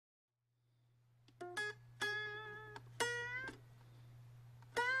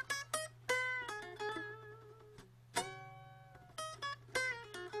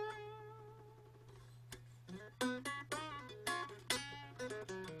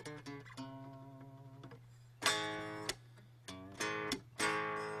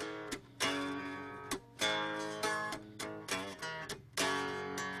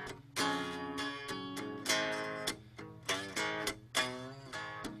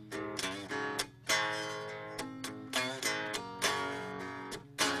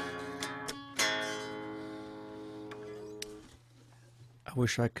I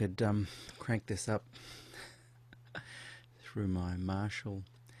wish I could crank this up through my Marshall,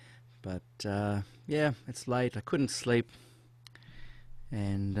 but yeah, it's late. I couldn't sleep,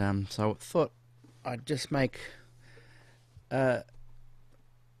 and so I thought I'd just make a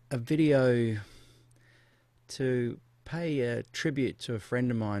video to pay a tribute to a friend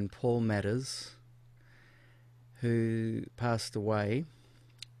of mine, Paul Matters, who passed away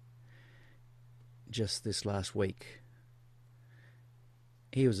just this last week.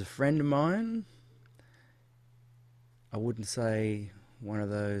 He was a friend of mine. I wouldn't say one of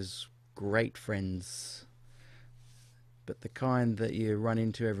those great friends, but the kind that you run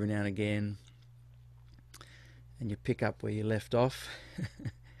into every now and again and you pick up where you left off.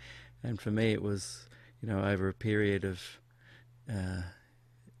 And for me it was, over a period of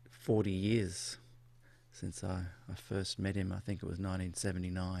 40 years since I first met him. I think it was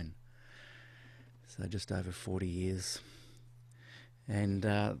 1979. So just over 40 years. And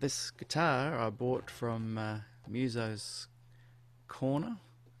this guitar I bought from Muso's Corner.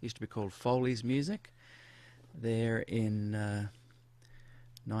 It used to be called Foley's Music. There in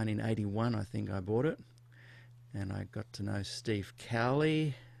 1981, I think I bought it. And I got to know Steve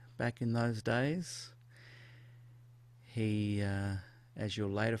Cowley back in those days. He, as you'll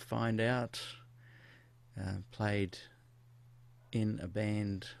later find out, played in a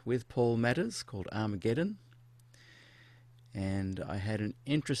band with Paul Matters called Armageddon. And I had an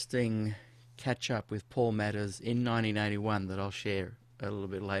interesting catch-up with Paul Matters in 1981 that I'll share a little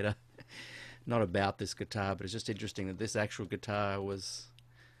bit later. Not about this guitar, but it's just interesting that this actual guitar was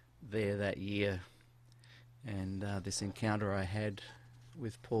there that year. And this encounter I had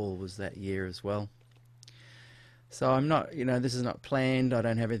with Paul was that year as well. So I'm not, this is not planned. I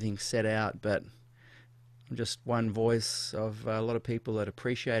don't have anything set out, but I'm just one voice of a lot of people that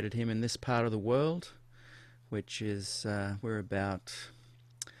appreciated him in this part of the world, which is, we're about,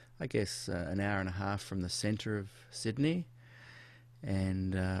 I guess, an hour and a half from the centre of Sydney,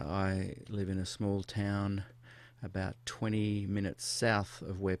 and I live in a small town about 20 minutes south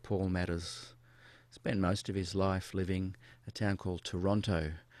of where Paul Matters spent most of his life living, a town called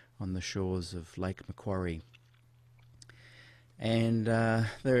Toronto on the shores of Lake Macquarie. And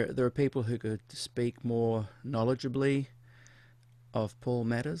there are people who could speak more knowledgeably of Paul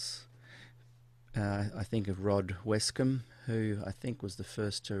Matters. I think of Rod Westcombe, who I think was the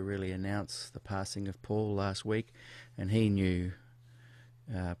first to really announce the passing of Paul last week, and he knew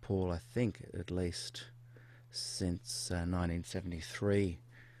Paul, I think, at least since 1973.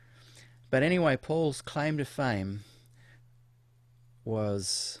 But anyway, Paul's claim to fame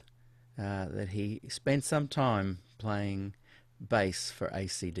was that he spent some time playing bass for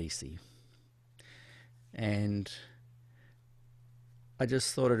AC/DC. And I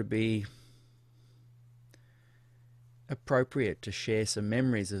just thought it'd be appropriate to share some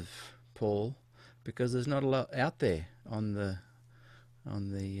memories of Paul, because there's not a lot out there on the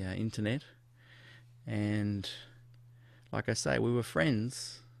internet. And like I say, we were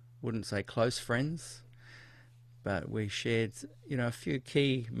friends. Wouldn't say close friends, but we shared a few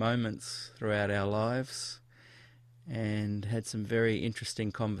key moments throughout our lives and had some very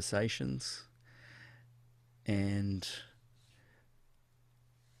interesting conversations. And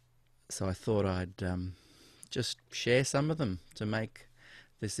so I thought I'd just share some of them to make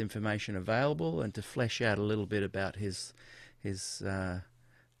this information available and to flesh out a little bit about his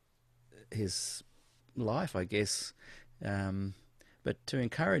life, I guess, but to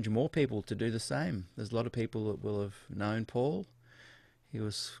encourage more people to do the same. There's a lot of people that will have known Paul. He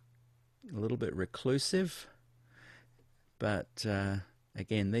was a little bit reclusive, but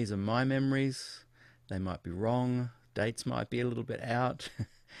again, these are my memories. They might be wrong. Dates might be a little bit out.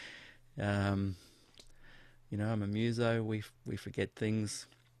 I'm a muso. We forget things.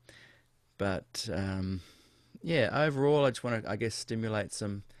 But yeah, overall, I just want to, I guess, stimulate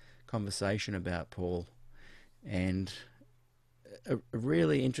some conversation about Paul. And a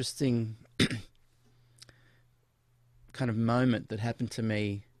really interesting kind of moment that happened to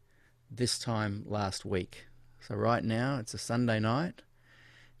me this time last week. So right now, it's a Sunday night,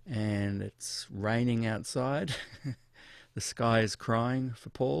 and it's raining outside. The sky is crying for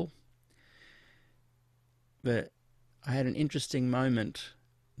Paul. But I had an interesting moment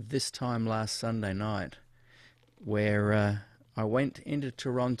this time last Sunday night where I went into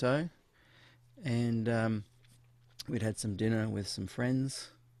Toronto, and we'd had some dinner with some friends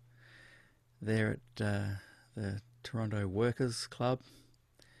there at the Toronto Workers Club.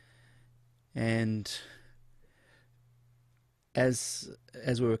 And as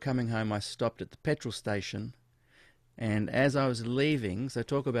we were coming home, I stopped at the petrol station, and as I was leaving, so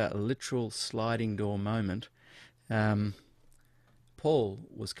talk about a literal sliding door moment, Paul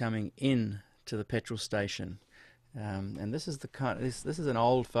was coming in to the petrol station, and this is this is an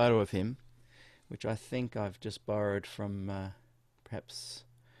old photo of him, which I think I've just borrowed from perhaps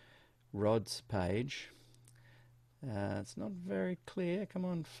Rod's page. It's not very clear. Come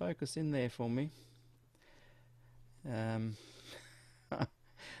on, focus in there for me. I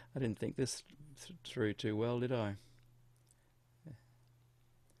didn't think this through too well, did I?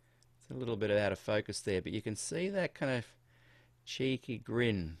 It's a little bit out of focus there, but you can see that kind of cheeky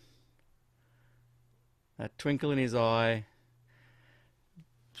grin, that twinkle in his eye,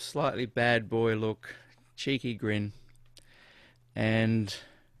 slightly bad boy look, cheeky grin, and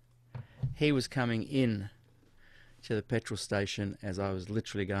he was coming in to the petrol station as I was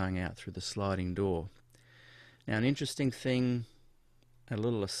literally going out through the sliding door. Now, an interesting thing, a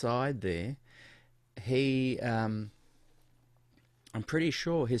little aside there, I'm pretty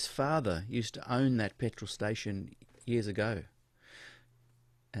sure his father used to own that petrol station years ago.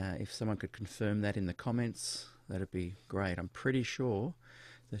 If someone could confirm that in the comments, that'd be great. I'm pretty sure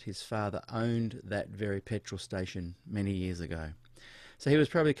that his father owned that very petrol station many years ago. So he was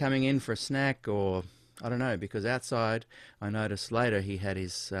probably coming in for a snack, or I don't know, because outside I noticed later he had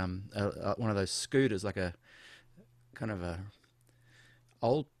his one of those scooters, like a kind of a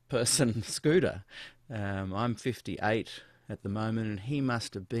old person scooter. I'm 58 at the moment, and he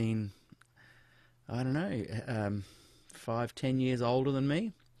must have been, I don't know, 5-10 years older than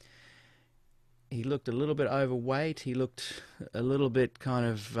me. He looked a little bit overweight. He looked a little bit kind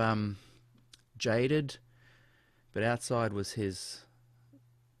of jaded, but outside was his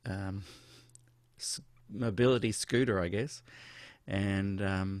mobility scooter, I guess,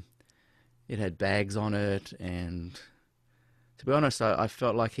 and it had bags on it, and to be honest, I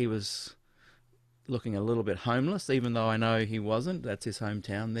felt like he was looking a little bit homeless, even though I know he wasn't. That's his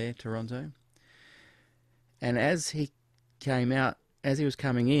hometown there, Toronto. And as he came out, as he was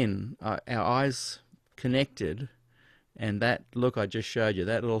coming in, our eyes connected, and that look I just showed you,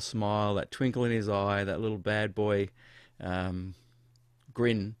 that little smile, that twinkle in his eye, that little bad boy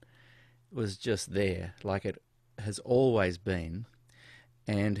grin was just there, like it has always been.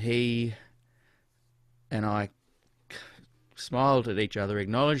 And he and I smiled at each other,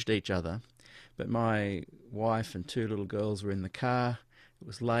 acknowledged each other, but my wife and 2 little girls were in the car. It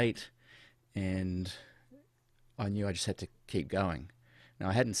was late, and I knew I just had to keep going. Now,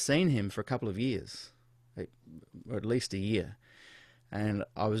 I hadn't seen him for a couple of years, or at least a year, and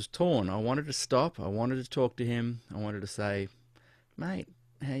I was torn. I wanted to stop. I wanted to talk to him. I wanted to say, mate,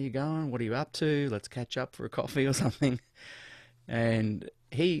 how you going? What are you up to? Let's catch up for a coffee or something. And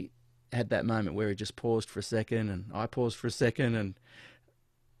he had that moment where he just paused for a second, and I paused for a second,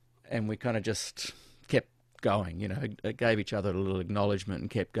 and we kind of just kept going, you know, gave each other a little acknowledgement and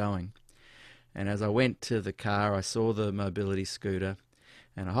kept going. And as I went to the car, I saw the mobility scooter,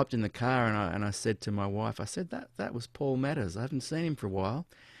 and I hopped in the car, and I said to my wife, I said, that was Paul Matters. I haven't seen him for a while,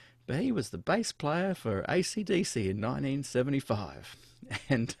 but he was the bass player for AC/DC in 1975.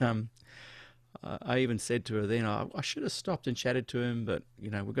 And I even said to her then, I should have stopped and chatted to him, but, you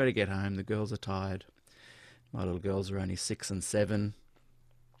know, we've got to get home. The girls are tired. My little girls are only 6 and 7.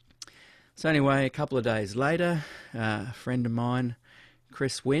 So anyway, a couple of days later, a friend of mine,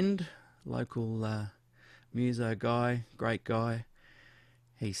 Chris Wind, local muso guy, great guy,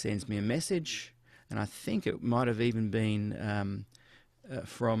 he sends me a message, and I think it might have even been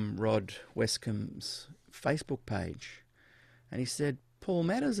from Rod Westcombe's Facebook page. And he said, Paul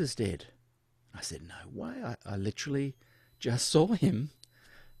Matters is dead. I said, no way. I literally just saw him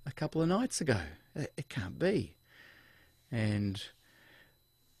a couple of nights ago. It can't be. And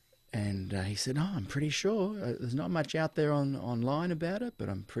he said, oh, I'm pretty sure. There's not much out there online about it, but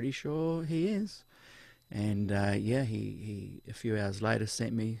I'm pretty sure he is. And yeah, he a few hours later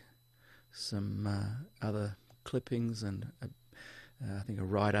sent me some other clippings and I think a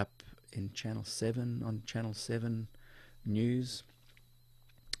write-up in Channel 7, on Channel 7 News.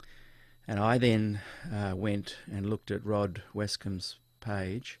 And I then went and looked at Rod Westcombe's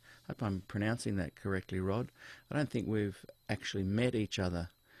page. I hope I'm pronouncing that correctly, Rod. I don't think we've actually met each other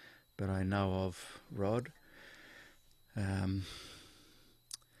but I know of Rod. Um,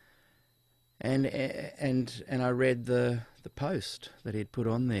 and I read the post that he'd put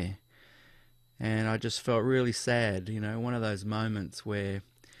on there, and I just felt really sad. You know, one of those moments where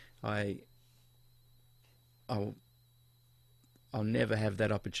I I'll I'll never have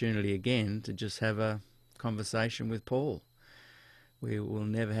that opportunity again to just have a conversation with Paul. We will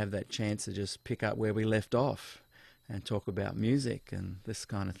never have that chance to just pick up where we left off and talk about music and this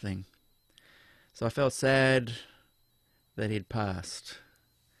kind of thing. So I felt sad that he'd passed.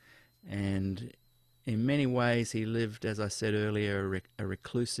 And in many ways he lived, as I said earlier, a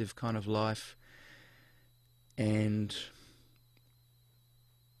reclusive kind of life. And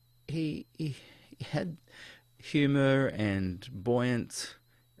he had humour and buoyant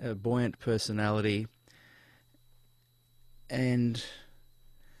personality. And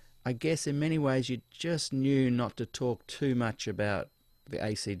I guess in many ways you just knew not to talk too much about the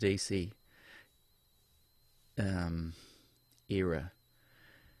AC/DC era.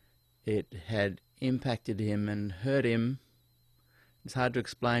 It had impacted him and hurt him. It's hard to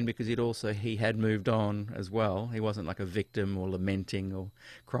explain because he had moved on as well. He wasn't like a victim or lamenting or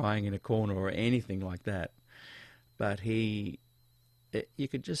crying in a corner or anything like that. But you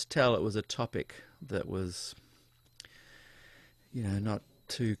could just tell it was a topic that was, not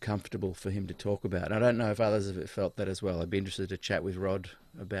too comfortable for him to talk about. I don't know if others have felt that as well. I'd be interested to chat with Rod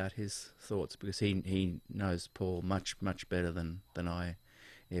about his thoughts, because he knows Paul much, much better than I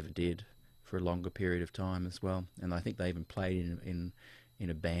ever did for a longer period of time as well. And I think they even played in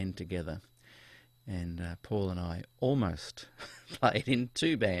a band together. And Paul and I almost played in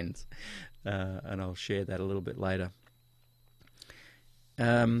 2 bands. And I'll share that a little bit later.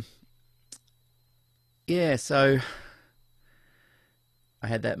 So I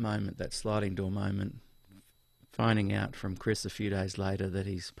had that moment, that sliding door moment, finding out from Chris a few days later that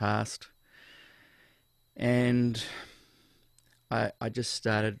he's passed. And I just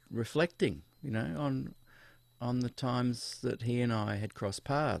started reflecting, on the times that he and I had crossed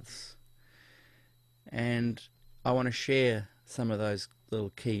paths. And I want to share some of those little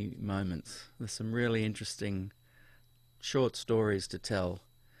key moments. There's some really interesting short stories to tell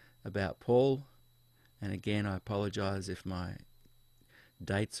about Paul. And again, I apologise if my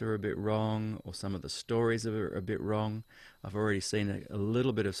dates are a bit wrong or some of the stories are a bit wrong. I've already seen a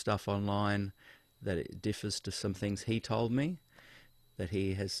little bit of stuff online that it differs to some things he told me that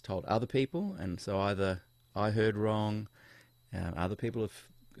he has told other people, and so either I heard wrong, other people have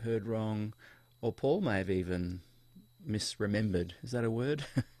heard wrong, or Paul may have even misremembered. Is that a word?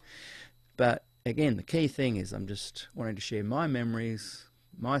 But again, the key thing is I'm just wanting to share my memories,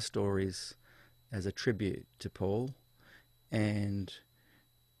 my stories as a tribute to Paul, and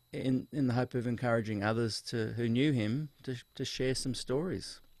in the hope of encouraging others who knew him to share some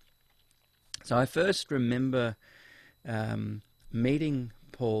stories. So I first remember meeting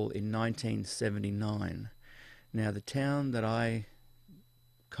Paul in 1979. Now, the town that I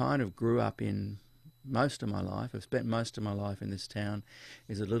kind of grew up in most of my life, I've spent most of my life in this town,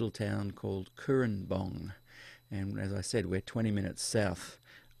 is a little town called Kurrambong. And as I said, we're 20 minutes south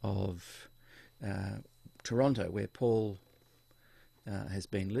of Toronto, where Paul has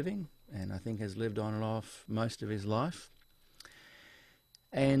been living, and I think has lived on and off most of his life.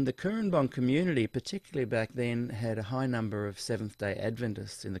 And the Kurrambong community, particularly back then, had a high number of Seventh-day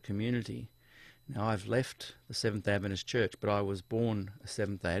Adventists in the community. Now, I've left the Seventh-day Adventist Church, but I was born a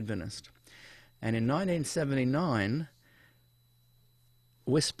Seventh-day Adventist. And in 1979,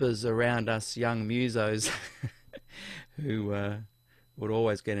 whispers around us young musos who would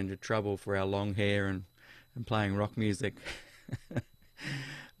always get into trouble for our long hair and playing rock music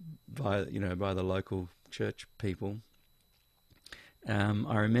by the local church people.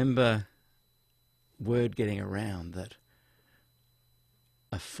 I remember word getting around that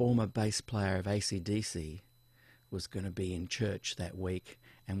a former bass player of AC/DC was going to be in church that week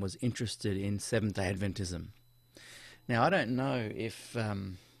and was interested in Seventh-day Adventism. Now, I don't know if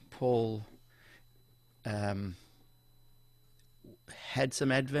Paul had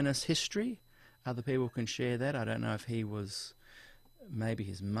some Adventist history. Other people can share that. I don't know if maybe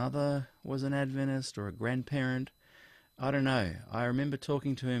his mother was an Adventist or a grandparent. I don't know. I remember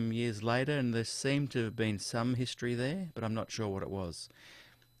talking to him years later, and there seemed to have been some history there, but I'm not sure what it was.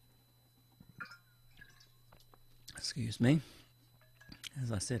 Excuse me.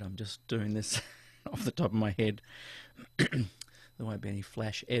 As I said, I'm just doing this off the top of my head. There won't be any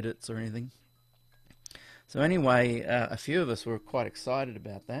flash edits or anything. So anyway, a few of us were quite excited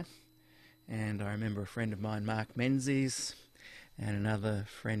about that. And I remember a friend of mine, Mark Menzies, and another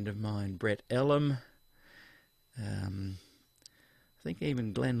friend of mine, Brett Ellum, I think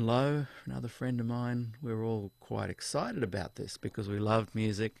even Glenn Lowe, another friend of mine, we were all quite excited about this because we loved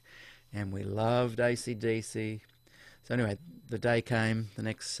music and we loved AC/DC. So anyway, the day came, the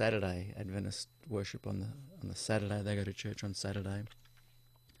next Saturday, Adventist worship on the Saturday. They go to church on Saturday.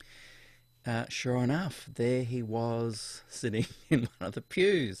 Sure enough, there he was sitting in one of the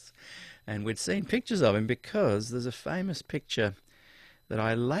pews. And we'd seen pictures of him because there's a famous picture that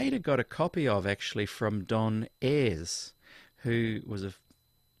I later got a copy of actually from Don Ayres, who was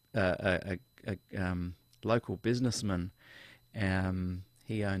a local businessman.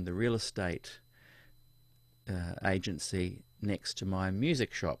 He owned the real estate agency next to my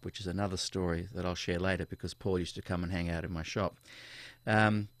music shop, which is another story that I'll share later because Paul used to come and hang out in my shop.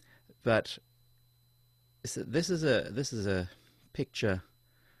 But this is a picture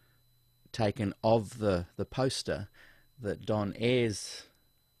taken of the poster that Don Ayres,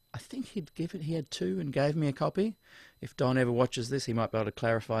 I think he had two and gave me a copy. If Don ever watches this, he might be able to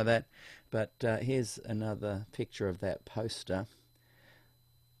clarify that. But here's another picture of that poster.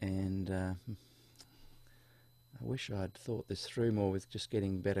 And I wish I'd thought this through more with just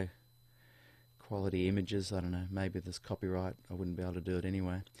getting better quality images. I don't know, maybe there's copyright. I wouldn't be able to do it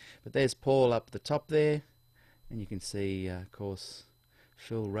anyway. But there's Paul up the top there. And you can see, of course,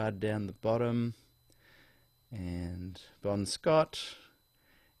 Phil Rudd down the bottom. And Bon Scott,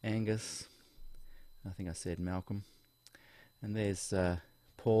 Angus, I think I said Malcolm. And there's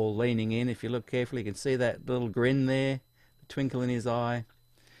Paul leaning in. If you look carefully, you can see that little grin there, the twinkle in his eye.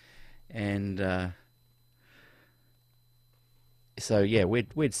 And so yeah,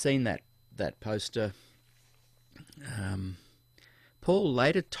 we'd seen that poster. Paul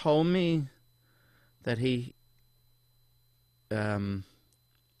later told me that he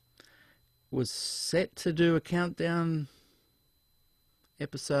was set to do a countdown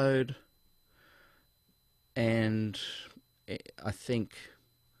episode, and I think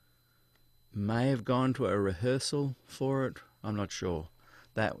may have gone to a rehearsal for it. I'm not sure.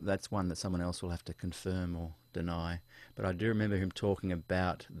 That's one that someone else will have to confirm or deny. But I do remember him talking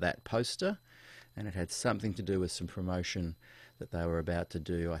about that poster, and it had something to do with some promotion that they were about to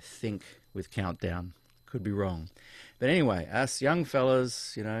do, I think, with Countdown. Could be wrong. But anyway, us young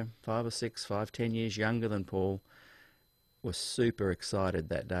fellas, 5 or 6, 5, 10 years younger than Paul, were super excited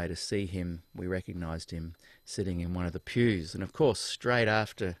that day to see him. We recognised him sitting in one of the pews. And of course, straight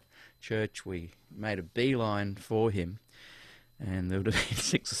after church, we made a beeline for him. And there would have been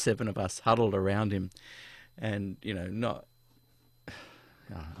 6 or 7 of us huddled around him. And,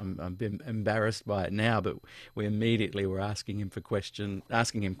 I'm a bit embarrassed by it now, but we immediately were asking him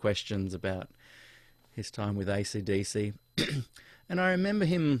questions about his time with AC/DC. And I remember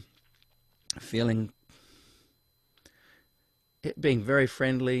him being very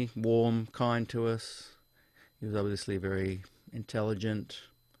friendly, warm, kind to us. He was obviously a very intelligent,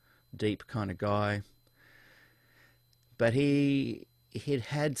 deep kind of guy. But he'd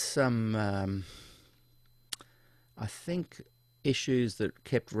had some, I think, issues that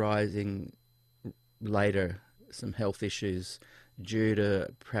kept rising later, some health issues due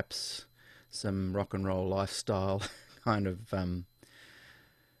to perhaps some rock and roll lifestyle kind of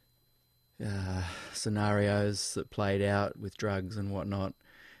scenarios that played out with drugs and whatnot.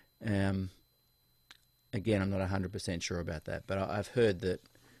 Again, I'm not 100% sure about that, but I've heard that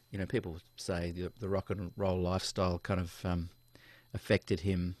people say the rock and roll lifestyle kind of affected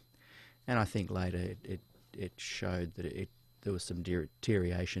him, and I think later it showed that there was some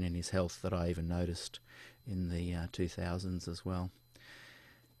deterioration in his health that I even noticed in the 2000s as well.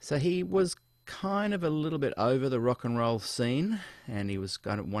 So he was kind of a little bit over the rock and roll scene, and he was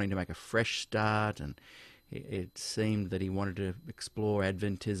kind of wanting to make a fresh start, and it seemed that he wanted to explore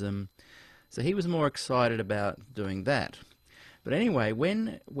Adventism. So he was more excited about doing that. But anyway,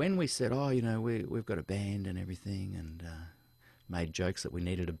 when we said, we've got a band and everything, and made jokes that we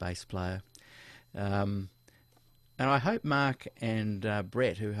needed a bass player, and I hope Mark and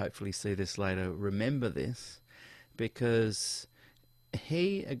Brett, who hopefully see this later, remember this, because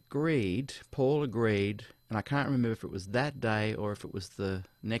Paul agreed, and I can't remember if it was that day or if it was the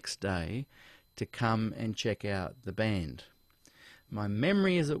next day, to come and check out the band. My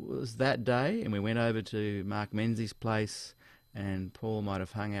memory is it was that day, and we went over to Mark Menzies' place, and Paul might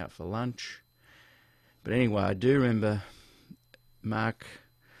have hung out for lunch. But anyway, I do remember Mark,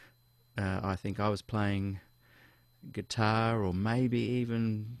 I think I was playing guitar or maybe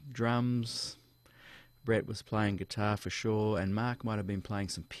even drums. Brett was playing guitar for sure, and Mark might have been playing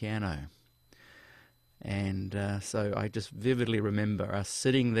some piano. And so I just vividly remember us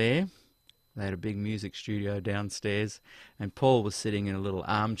sitting there. They had a big music studio downstairs, and Paul was sitting in a little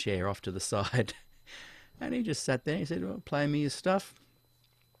armchair off to the side. And he just sat there. He said, "Well, play me your stuff."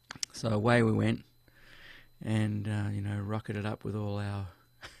 So away we went, and rocketed up with all our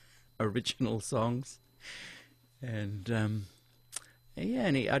original songs. And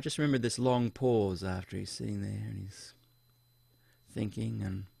I just remember this long pause after he's sitting there and he's thinking,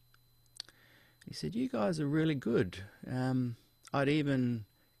 and he said, "You guys are really good. I'd even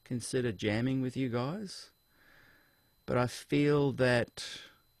consider jamming with you guys, but I feel that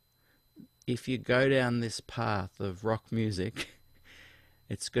if you go down this path of rock music,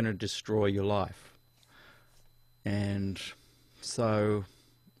 it's going to destroy your life. And so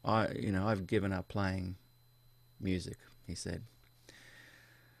I've given up playing music," he said.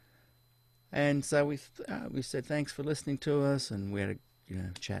 And so we said thanks for listening to us, and we had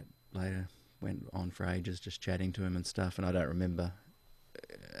a chat later. Went on for ages just chatting to him and stuff, and I don't remember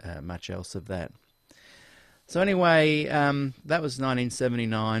much else of that. So anyway, that was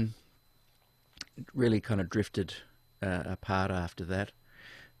 1979. It really kind of drifted apart after that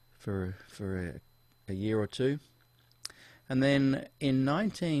for a year or two. And then in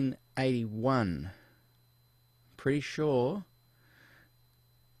 1981, pretty sure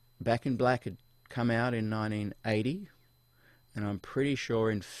Back in Black had come out in 1980, and I'm pretty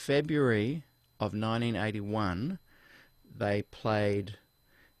sure in February of 1981 they played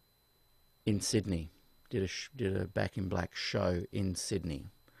in Sydney, did a Back in Black show in Sydney.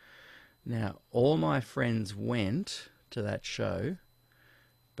 Now, all my friends went to that show,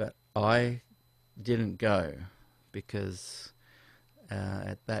 but I didn't go because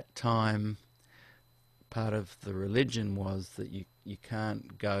at that time part of the religion was that you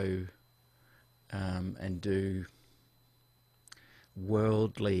can't go and do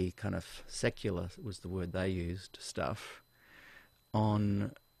worldly, kind of secular was the word they used, stuff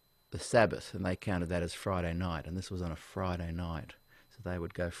on the Sabbath, and they counted that as Friday night, and this was on a Friday night, so they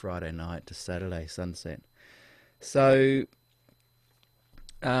would go Friday night to Saturday sunset. So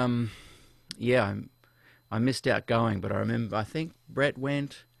I missed out going, but I think Brett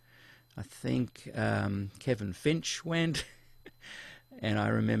went, I think Kevin Finch went, and I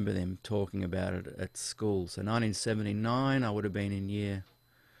remember them talking about it at school. So 1979, I would have been in year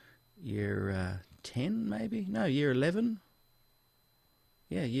 10 maybe? No, year 11.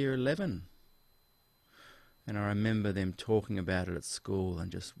 Yeah, year 11. And I remember them talking about it at school and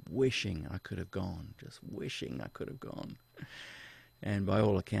just wishing I could have gone, And by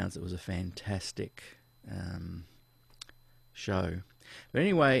all accounts, it was a fantastic show. But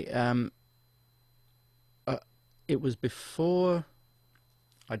anyway, it was before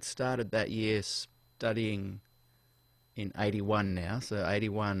I'd started that year studying in 81 now. So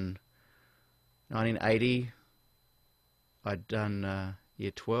 1980, I'd done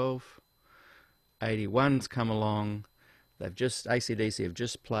year 12. 81's come along. AC/DC have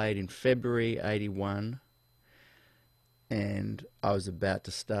just played in February 81. And I was about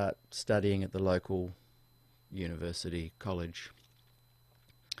to start studying at the local university college.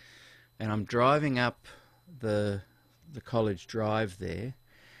 And I'm driving up the college drive there,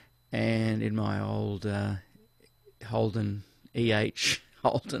 and in my old Holden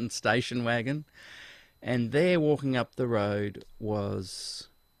Holden station wagon, and there walking up the road was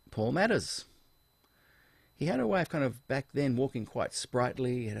Paul Matters. He had a way of kind of back then walking quite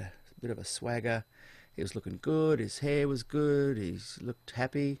sprightly, he had a bit of a swagger. He was looking good, his hair was good, he looked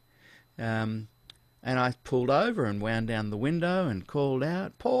happy. And I pulled over and wound down the window and called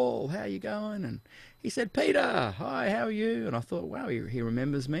out, "Paul, how you going?" And he said, "Peter, hi, how are you?" And I thought, wow, he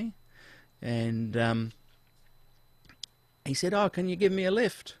remembers me. And he said, "Oh, can you give me a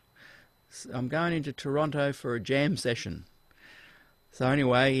lift? I'm going into Toronto for a jam session." So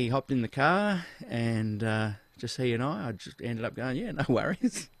anyway, he hopped in the car, and just he and I just ended up going, "Yeah, no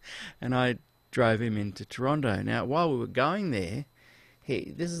worries." And I drove him into Toronto. Now, while we were going there,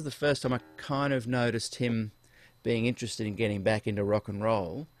 this is the first time I kind of noticed him being interested in getting back into rock and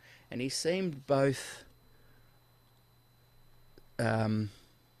roll, and he seemed both not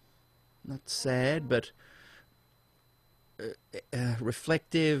sad, but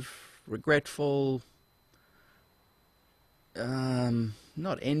reflective, regretful,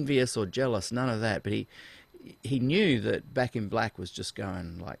 not envious or jealous, none of that, but he knew that Back in Black was just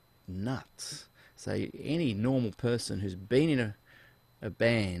going like nuts. So any normal person who's been in a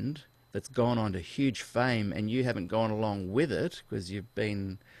band that's gone on to huge fame and you haven't gone along with it because you've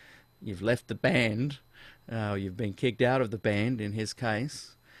left the band, or you've been kicked out of the band in his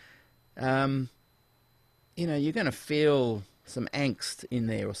case, you're going to feel some angst in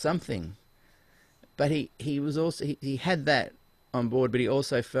there or something. But he was also he had that on board, but he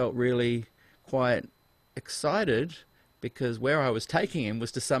also felt really quite excited because where I was taking him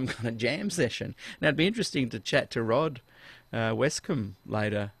was to some kind of jam session. Now it'd be interesting to chat to Rod Westcombe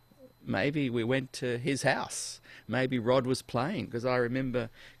later. Maybe we went to his house. Maybe Rod was playing, because I remember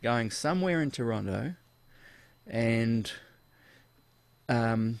going somewhere in Toronto and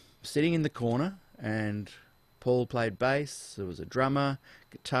sitting in the corner, and Paul played bass. There was a drummer,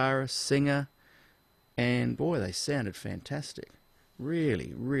 guitarist, singer, and boy, they sounded fantastic.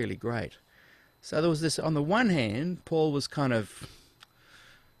 Really, really great. So there was this, on the one hand, Paul was kind of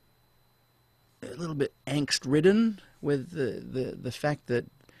a little bit angst-ridden with the fact that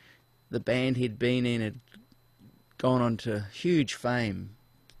the band he'd been in had gone on to huge fame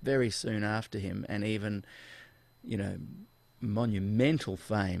very soon after him, and even, you know, monumental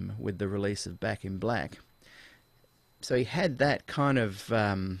fame with the release of Back in Black. So he had that kind of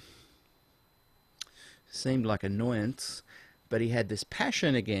seemed like annoyance, but he had this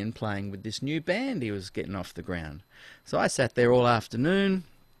passion again playing with this new band he was getting off the ground. So I sat there all afternoon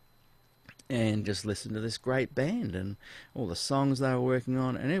and just listened to this great band and all the songs they were working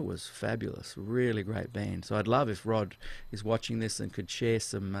on, and it was fabulous, really great band. So I'd love if Rod is watching this and could share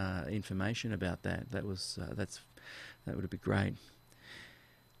some information about that. That would be great.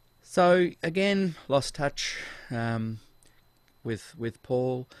 So again, lost touch with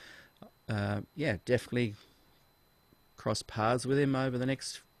Paul. Yeah, definitely crossed paths with him over the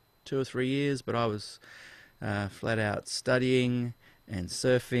next 2 or 3 years, but I was flat out studying and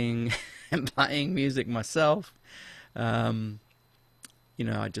surfing and playing music myself. You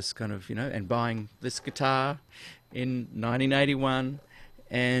know, I just kind of, and buying this guitar in 1981.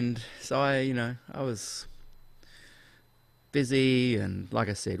 And so I was busy, and like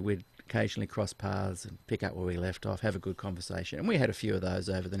I said, we'd occasionally cross paths and pick up where we left off, have a good conversation. And we had a few of those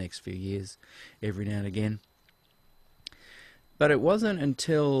over the next few years, every now and again. But it wasn't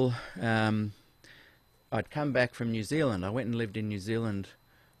until I'd come back from New Zealand. I went and lived in New Zealand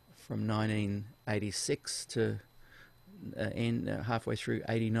from 1986 to halfway through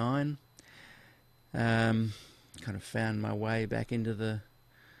 89. Kind of found my way back into the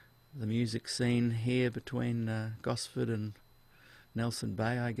music scene here between Gosford and Nelson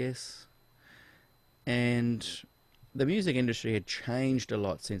Bay, I guess. And the music industry had changed a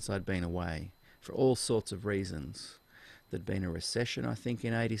lot since I'd been away, for all sorts of reasons. There'd been a recession, I think,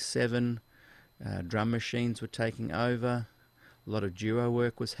 in 87. Drum machines were taking over. A lot of duo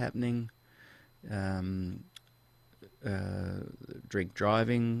work was happening. Drink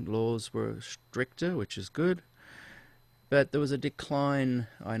driving laws were stricter, which is good. But there was a decline,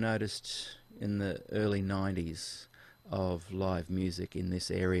 I noticed, in the early 90s of live music in this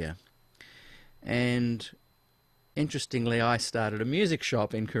area. And interestingly, I started a music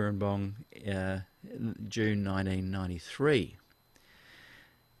shop in Cooranbong June 1993.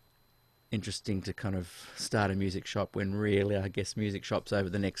 Interesting to kind of start a music shop when really, I guess, music shops over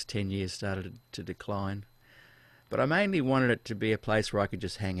the next 10 years started to decline. But I mainly wanted it to be a place where I could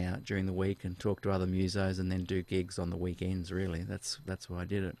just hang out during the week and talk to other musos, and then do gigs on the weekends, really. That's why I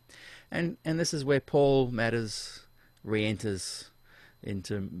did it. And this is where Paul Matters re-enters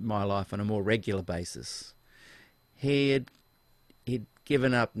into my life on a more regular basis. He'd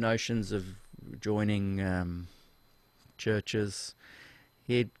given up notions of joining churches.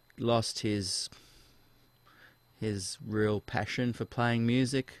 He'd lost his real passion for playing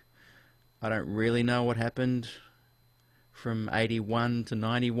music. I don't really know what happened from 81 to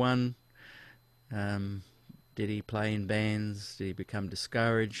 91. Did he play in bands? Did he become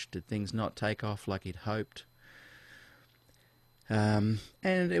discouraged? Did things not take off like he'd hoped? And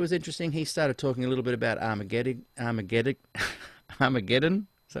it was interesting. He started talking a little bit about Armageddon. Is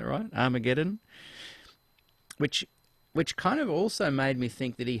that right? Armageddon. Which kind of also made me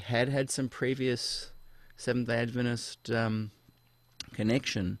think that he had some previous Seventh-day Adventist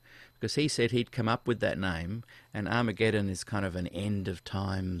connection, because he said he'd come up with that name, and Armageddon is kind of an end of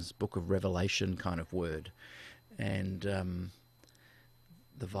times, Book of Revelation kind of word, and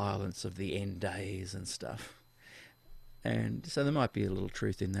the violence of the end days and stuff. And so there might be a little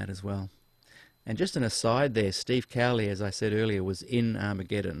truth in that as well. And just an aside there, Steve Cowley, as I said earlier, was in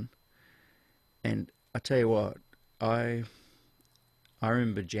Armageddon, and I tell you what, I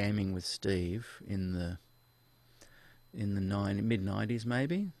remember jamming with Steve in the mid-90s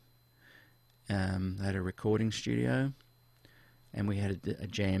maybe. They had a recording studio, and we had a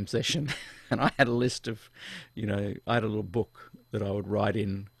jam session. And I had a list of, I had a little book that I would write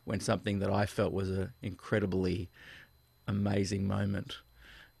in when something that I felt was an incredibly amazing moment.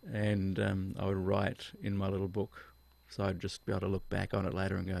 And I would write in my little book, so I'd just be able to look back on it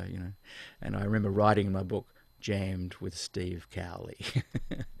later and go, And I remember writing in my book, jammed with Steve Cowley.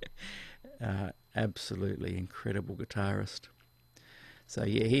 absolutely incredible guitarist. So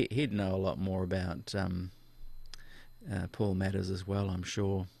yeah, he'd know a lot more about Paul Matters as well, I'm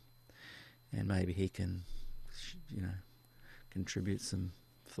sure, and maybe he can, you know, contribute some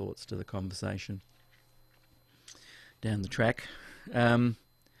thoughts to the conversation down the track. So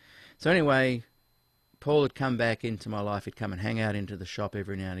anyway, Paul had come back into my life. He'd come and hang out into the shop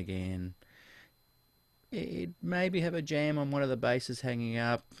every now and again. He'd maybe have a jam on one of the basses hanging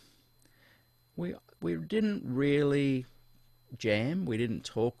up. We didn't really jam. We didn't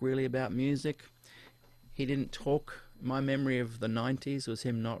talk really about music. He didn't talk. My memory of the 90s was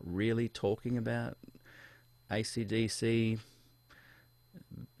him not really talking about AC/DC,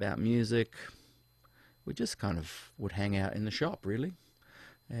 about music. We just kind of would hang out in the shop, really.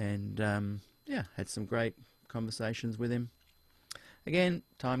 And yeah, had some great conversations with him. Again,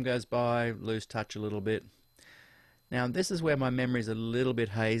 time goes by, lose touch a little bit. Now, this is where my memory's a little bit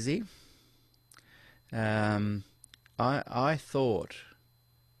hazy. I thought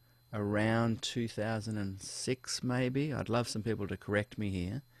around 2006, maybe, I'd love some people to correct me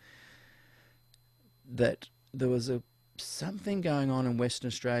here, that there was something going on in Western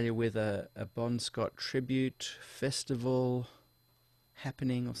Australia with a Bon Scott tribute festival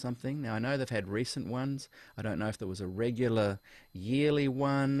happening or something. Now, I know they've had recent ones. I don't know if there was a regular yearly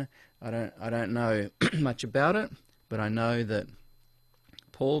one. I don't know much about it, but I know that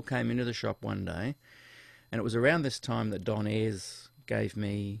Paul came into the shop one day, and it was around this time that Don Ayres gave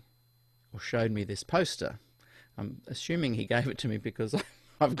me or showed me this poster. I'm assuming he gave it to me because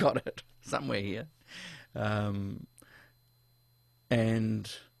I've got it somewhere here. And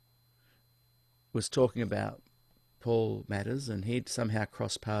was talking about Paul Matters, and he'd somehow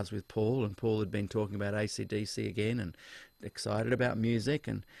crossed paths with Paul, and Paul had been talking about AC/DC again and excited about music,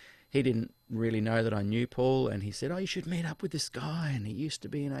 and he didn't really know that I knew Paul, and he said, oh, you should meet up with this guy, and he used to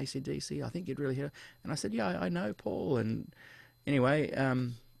be in AC/DC. I think you'd really hear. And I said, yeah, I know Paul. And anyway,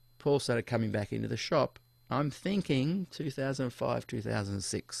 Paul started coming back into the shop. I'm thinking 2005,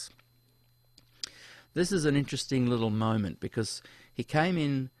 2006. This is an interesting little moment because he came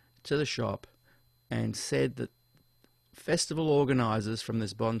in to the shop and said that festival organisers from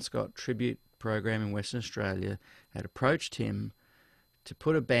this Bon Scott tribute program in Western Australia had approached him to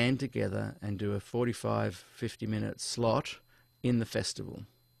put a band together and do a 45, 50-minute slot in the festival.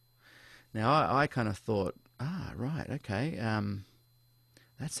 Now, I kind of thought, right, okay,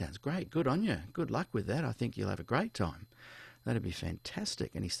 that sounds great. Good on you. Good luck with that. I think you'll have a great time. That'd be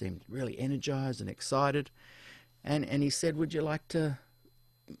fantastic. And he seemed really energised and excited. And he said, would you like to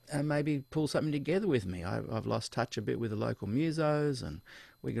maybe pull something together with me? I've lost touch a bit with the local musos, and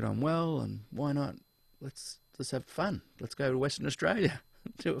we get on well, and why not? Let's have fun. Let's go to Western Australia,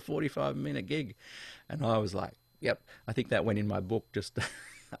 do a 45-minute gig. And I was like, yep. I think that went in my book just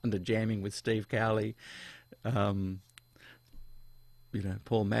under Jamming with Steve Cowley. Paul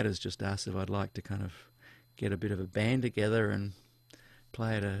Matters just asked if I'd like to kind of get a bit of a band together and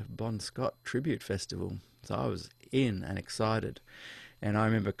play at a Bon Scott tribute festival. So I was in and excited. And I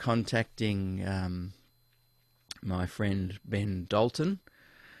remember contacting my friend Ben Dalton,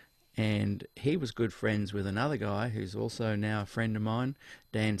 and he was good friends with another guy who's also now a friend of mine,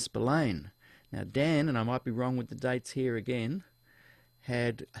 Dan Spillane. Now Dan, and I might be wrong with the dates here again,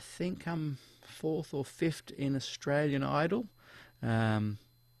 had, I think, fourth or fifth in Australian Idol.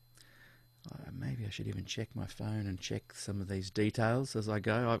 Maybe I should even check my phone and check some of these details as I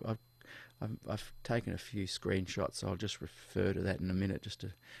go. I've taken a few screenshots, so I'll just refer to that in a minute just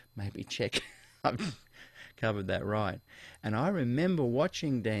to maybe check I've covered that right. And I remember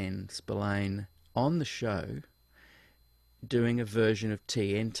watching Dan Spillane on the show doing a version of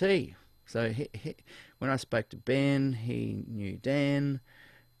TNT. So when I spoke to Ben, he knew Dan.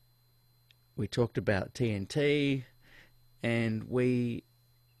 We talked about TNT, and we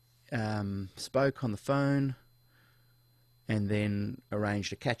spoke on the phone, and then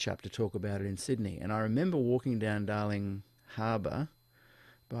arranged a catch-up to talk about it in Sydney. And I remember walking down Darling Harbour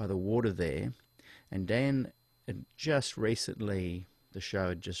by the water there, and Dan had just recently, the show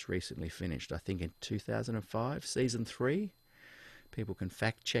had just recently finished, I think in 2005, season 3. People can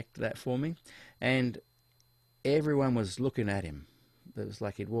fact-check that for me. And everyone was looking at him. It was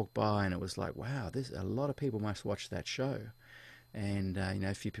like he'd walk by, and it was like, wow, a lot of people must watch that show. And,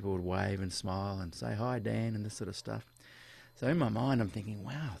 a few people would wave and smile and say, hi, Dan, and this sort of stuff. So in my mind, I'm thinking,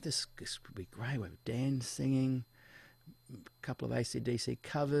 wow, this would be great. We have Dan singing, a couple of AC/DC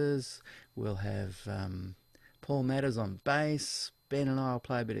covers. We'll have Paul Matters on bass. Ben and I will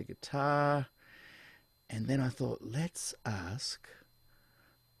play a bit of guitar. And then I thought, let's ask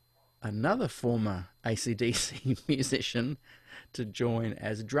another former AC/DC musician to join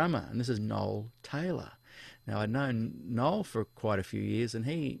as drummer, and this is Noel Taylor. Now, I'd known Noel for quite a few years, and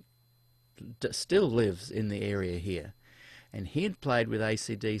he still lives in the area here. And he had played with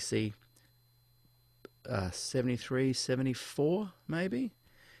AC/DC 73, 74 maybe,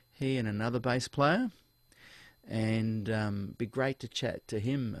 he and another bass player. And be great to chat to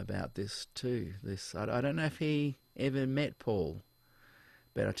him about this too. I don't know if he ever met Paul,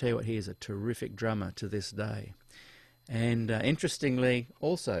 but I tell you what, he is a terrific drummer to this day. And interestingly,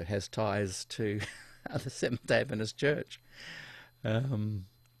 also has ties to the Seventh-day Adventist Church.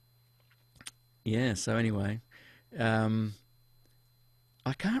 Yeah, so anyway,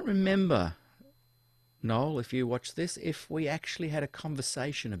 I can't remember, Noel, if you watched this, if we actually had a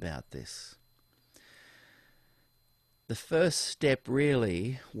conversation about this. The first step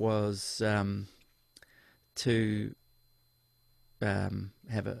really was to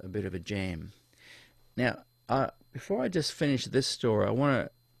have a bit of a jam. Now, before I just finish this story, I want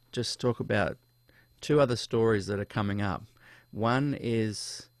to just talk about two other stories that are coming up. One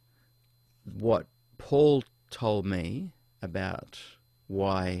is what Paul told me about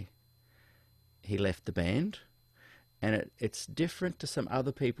why he left the band, and it's different to some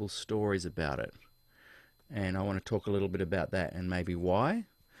other people's stories about it. And I want to talk a little bit about that and maybe why.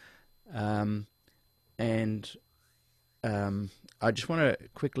 I just want to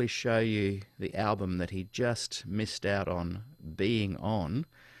quickly show you the album that he just missed out on being on,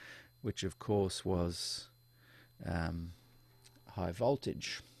 which of course was High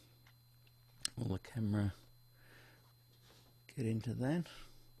Voltage. Will the camera get into that?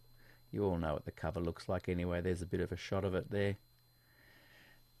 You all know what the cover looks like anyway. There's a bit of a shot of it there.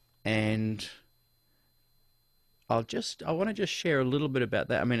 And I want to just share a little bit about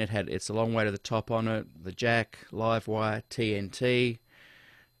that. I mean, it's a long way to the top on it. The jack, live wire, TNT,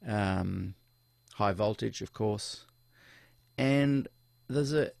 high voltage, of course. And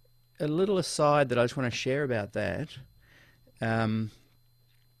there's a little aside that I just want to share about that.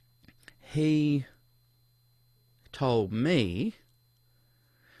 He told me,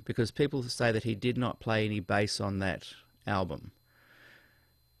 because people say that he did not play any bass on that album.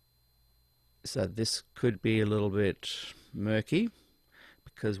 So this could be a little bit murky,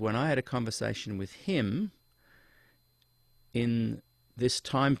 because when I had a conversation with him in this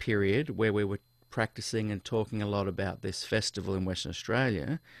time period where we were practicing and talking a lot about this festival in Western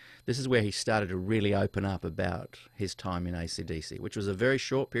Australia, this is where he started to really open up about his time in AC/DC, which was a very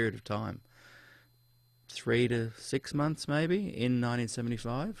short period of time, 3 to 6 months maybe, in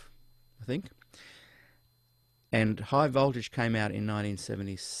 1975, I think. And High Voltage came out in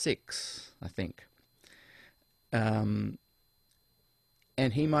 1976, I think. And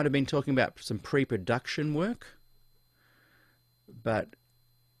he might have been talking about some pre-production work, but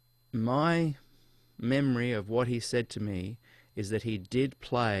my memory of what he said to me is that he did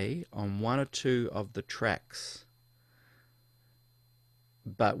play on 1 or 2 of the tracks.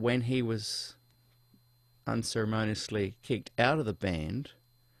 But when he was unceremoniously kicked out of the band,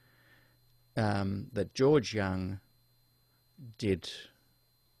 that George Young did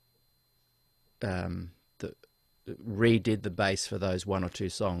redid the bass for those 1 or 2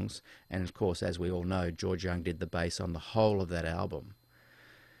 songs, and of course, as we all know, George Young did the bass on the whole of that album.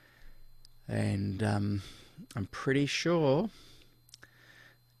 And I'm pretty sure,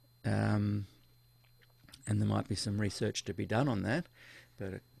 and there might be some research to be done on that,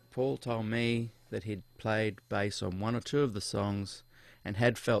 but Paul told me that he'd played bass on 1 or 2 of the songs and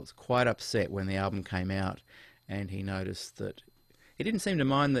had felt quite upset when the album came out, and he noticed that he didn't seem to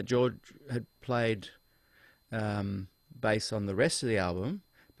mind that George had played bass on the rest of the album,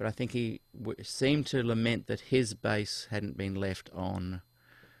 but I think he seemed to lament that his bass hadn't been left on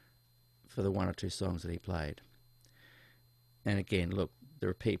for the 1 or 2 songs that he played. And again, look, there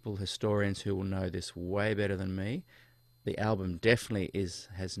are people, historians, who will know this way better than me. The album definitely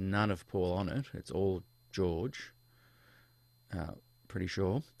has none of Paul on it. It's all George, pretty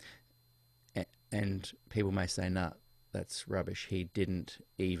sure. And people may say, nah, that's rubbish. He didn't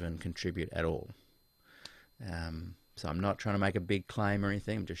even contribute at all. So I'm not trying to make a big claim or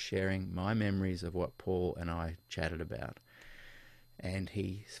anything. I'm just sharing my memories of what Paul and I chatted about. And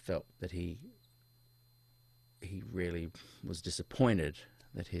he felt that he really was disappointed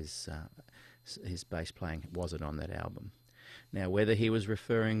that his bass playing wasn't on that album. Now, whether he was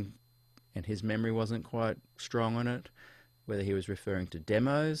referring, and his memory wasn't quite strong on it, whether he was referring to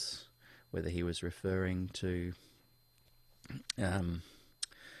demos, whether he was referring to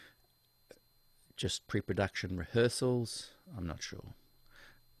just pre-production rehearsals, I'm not sure.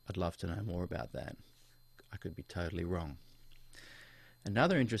 I'd love to know more about that. I could be totally wrong.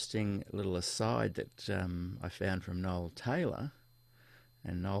 Another interesting little aside that I found from Noel Taylor,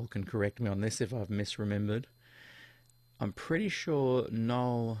 and Noel can correct me on this if I've misremembered. I'm pretty sure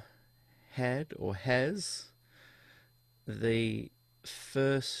Noel had or has the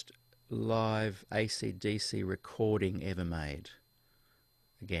first live AC/DC recording ever made.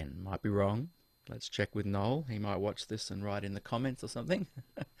 Again, might be wrong. Let's check with Noel. He might watch this and write in the comments or something.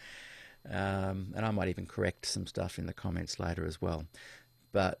 And I might even correct some stuff in the comments later as well.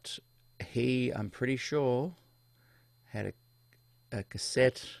 But he, I'm pretty sure, had a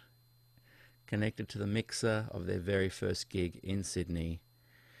cassette connected to the mixer of their very first gig in Sydney,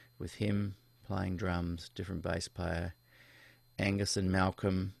 with him playing drums, different bass player, Angus and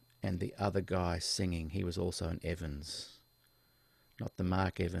Malcolm, and the other guy singing. He was also an Evans, not the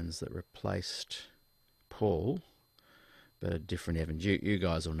Mark Evans that replaced Paul, but a different Evans. You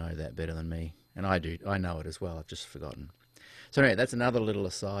guys will know that better than me, and I do. I know it as well. I've just forgotten. So anyway, that's another little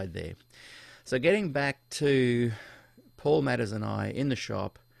aside there. So getting back to Paul Matters and I in the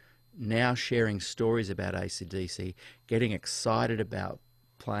shop, now sharing stories about AC/DC, getting excited about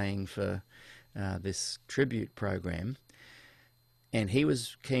playing for this tribute program. And he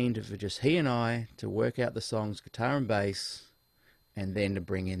was keen for just he and I to work out the songs, guitar and bass, and then to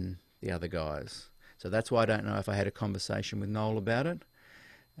bring in the other guys. So that's why I don't know if I had a conversation with Noel about it.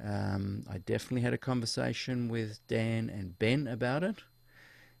 I definitely had a conversation with Dan and Ben about it.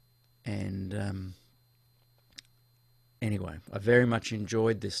 And anyway, I very much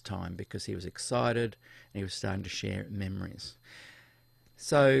enjoyed this time because he was excited and he was starting to share memories.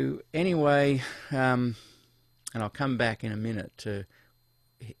 So anyway, and I'll come back in a minute to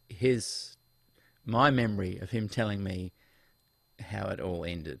my memory of him telling me how it all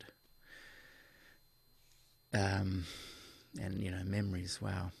ended. And, memories,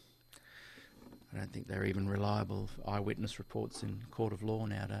 wow. I don't think they're even reliable eyewitness reports in court of law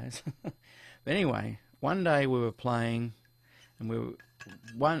nowadays. But anyway, one day we were playing, and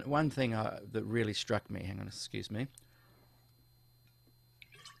one thing that really struck me, hang on, excuse me.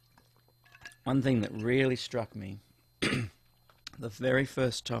 One thing that really struck me, the very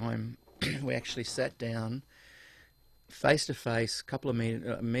first time we actually sat down face to face,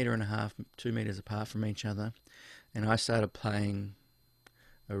 a metre and a half, 2 metres apart from each other, and I started playing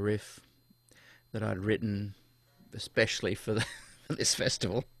a riff that I'd written especially for this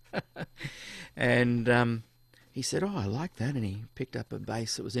festival. And he said, "Oh, I like that," and he picked up a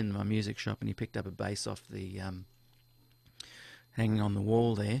bass that was in my music shop, and he picked up a bass off the hanging on the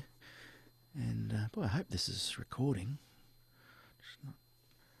wall there. And boy, I hope this is recording.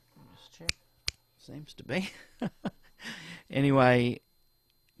 Just check. Seems to be. Anyway,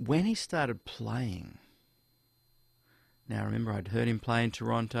 when he started playing, now remember I'd heard him play in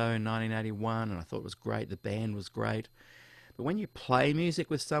Toronto in 1981 and I thought it was great, the band was great. But when you play music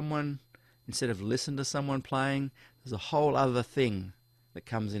with someone, instead of listen to someone playing, there's a whole other thing that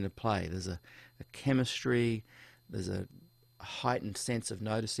comes into play. There's a chemistry, there's a heightened sense of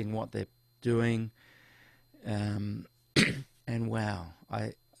noticing what they're doing. And wow,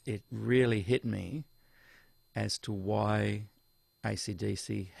 it really hit me as to why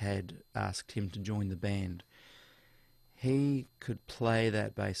AC/DC had asked him to join the band. He could play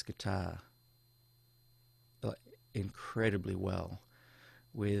that bass guitar incredibly well,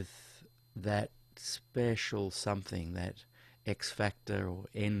 with that special something, that X factor or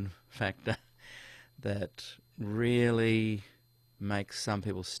N factor that really makes some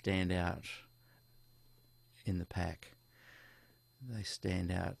people stand out in the pack. They stand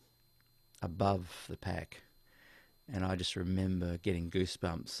out above the pack. And I just remember getting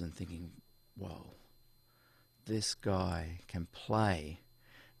goosebumps and thinking, whoa, this guy can play,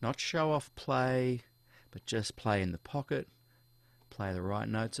 not show off play, but just play in the pocket, play the right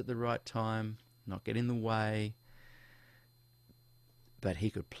notes at the right time, not get in the way, but he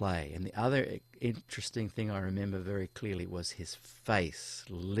could play. And the other interesting thing I remember very clearly was his face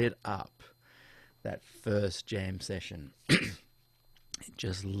lit up that first jam session. It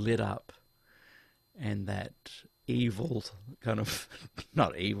just lit up, and that evil kind of,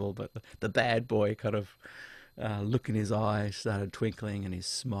 not evil, but the bad boy kind of look in his eyes started twinkling, and his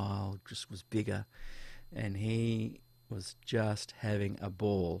smile just was bigger, and he was just having a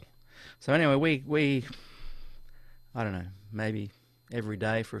ball. So anyway, we I don't know, maybe every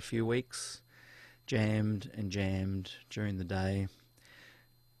day for a few weeks, jammed and jammed during the day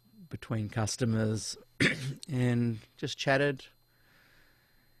between customers and just chatted.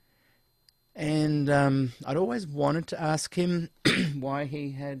 And I'd always wanted to ask him what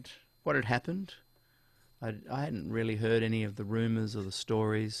had happened. I hadn't really heard any of the rumours or the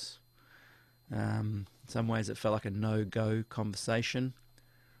stories. some ways it felt like a no-go conversation.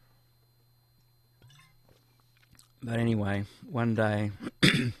 But anyway, one day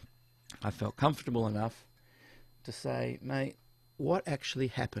I felt comfortable enough to say, mate, what actually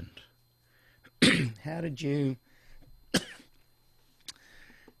happened? How did you...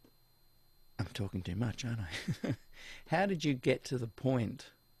 I'm talking too much, aren't I? How did you get to the point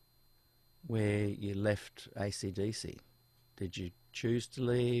where you left AC/DC? Did you choose to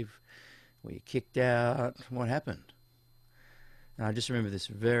leave? Were you kicked out? What happened? And I just remember this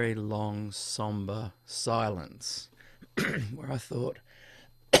very long, somber silence where I thought,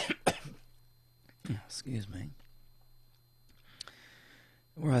 excuse me,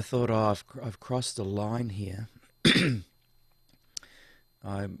 where I thought, oh, I've crossed a line here.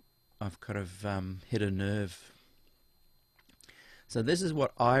 I've kind of hit a nerve. So this is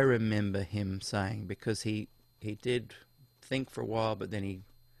what I remember him saying, because he did think for a while, but then he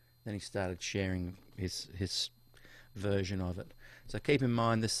started sharing his version of it. So keep in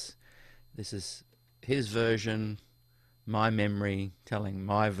mind, this is his version, my memory telling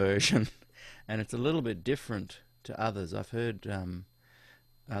my version, and it's a little bit different to others. I've heard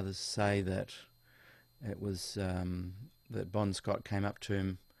others say that it was that Bon Scott came up to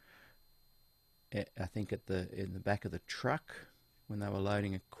him, I think in the back of the truck when they were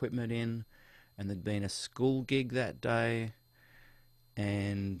loading equipment in, and there'd been a school gig that day,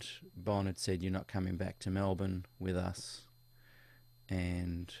 and Bon had said, "You're not coming back to Melbourne with us,"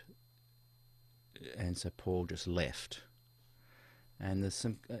 and so Paul just left. And there's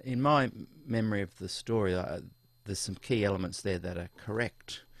some, in my memory of the story, there's some key elements there that are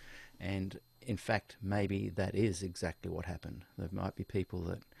correct, and in fact maybe that is exactly what happened. There might be people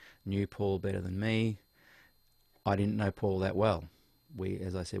that knew Paul better than me. I didn't know Paul that well.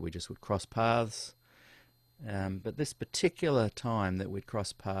 As I said, we just would cross paths. But this particular time that we'd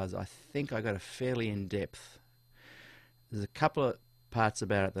cross paths, I think I got a fairly in-depth... There's a couple of parts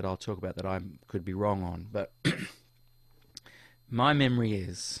about it that I'll talk about that I could be wrong on, but my memory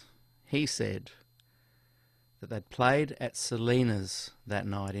is he said that they'd played at Selena's that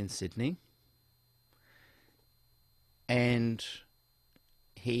night in Sydney, and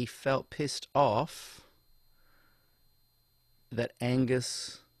he felt pissed off that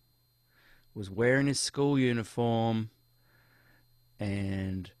Angus was wearing his school uniform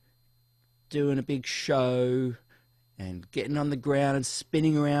and doing a big show and getting on the ground and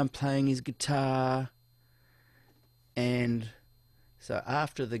spinning around playing his guitar. And so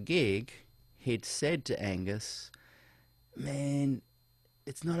after the gig, he'd said to Angus, "Man,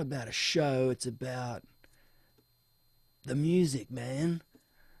 it's not about a show, it's about the music, man."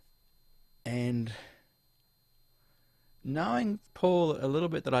 And knowing Paul a little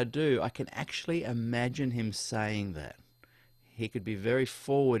bit that I do, I can actually imagine him saying that. He could be very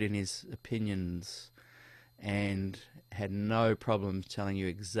forward in his opinions and had no problem telling you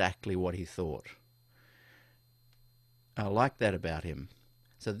exactly what he thought. I like that about him.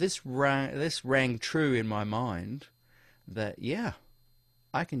 So this rang true in my mind, that, yeah,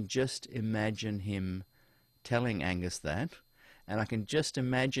 I can just imagine him telling Angus that, and I can just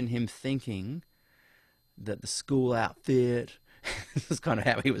imagine him thinking that the school outfit, this is kind of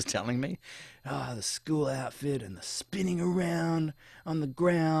how he was telling me, the school outfit and the spinning around on the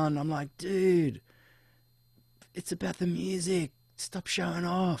ground. I'm like, dude, it's about the music. Stop showing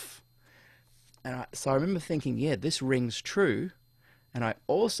off. And so I remember thinking, yeah, this rings true. And I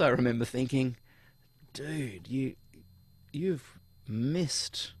also remember thinking, dude, you've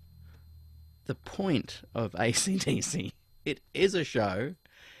missed the point of AC/DC. It is a show,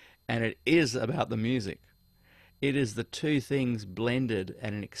 and it is about the music. It is the two things blended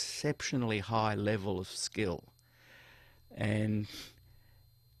at an exceptionally high level of skill. And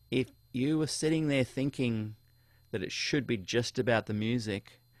if you were sitting there thinking that it should be just about the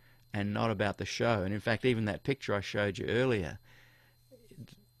music and not about the show, and in fact even that picture I showed you earlier,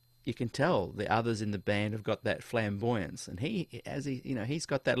 you can tell the others in the band have got that flamboyance, and he's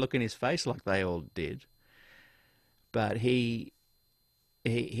got that look in his face like they all did, but he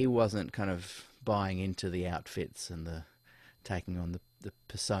wasn't kind of buying into the outfits and the taking on the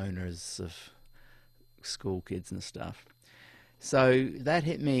personas of school kids and stuff. So that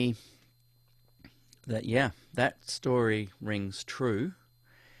hit me that, yeah, that story rings true,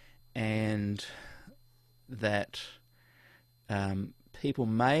 and that people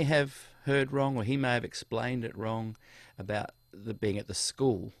may have heard wrong, or he may have explained it wrong about being at the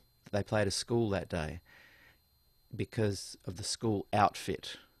school. They played a school that day because of the school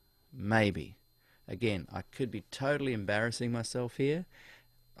outfit. Maybe. Again, I could be totally embarrassing myself here.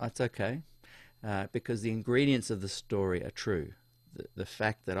 That's okay, because the ingredients of the story are true. the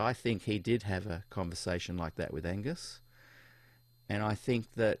fact that I think he did have a conversation like that with Angus, and I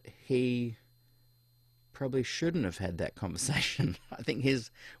think that he probably shouldn't have had that conversation. I think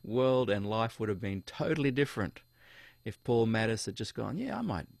his world and life would have been totally different if Paul Mattis had just gone, yeah, I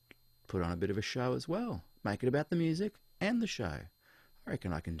might put on a bit of a show as well, make it about the music and the show. I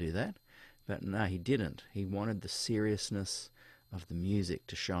reckon I can do that. But no, he didn't. He wanted the seriousness of the music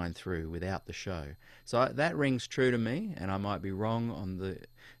to shine through without the show. So that rings true to me, and I might be wrong on the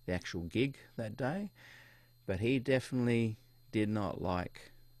actual gig that day, but he definitely did not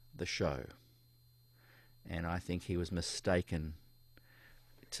like the show. And I think he was mistaken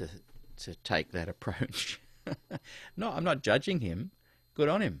to take that approach. No, I'm not judging him. Good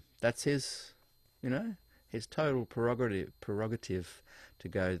on him. That's his, his total prerogative to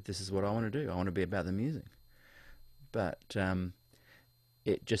go, this is what I want to do. I want to be about the music. But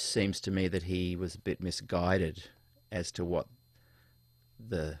it just seems to me that he was a bit misguided as to what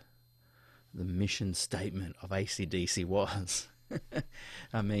the mission statement of AC/DC was.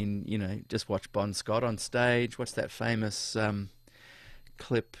 I mean, just watch Bon Scott on stage. What's that famous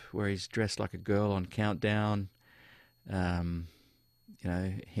clip where he's dressed like a girl on Countdown? Him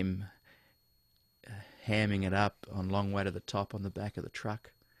hamming it up on Long Way to the Top on the back of the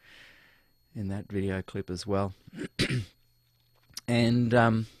truck in that video clip as well.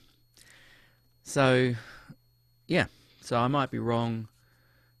 And so I might be wrong.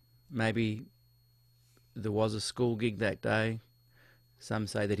 Maybe there was a school gig that day. Some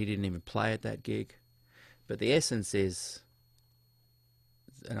say that he didn't even play at that gig. But the essence is,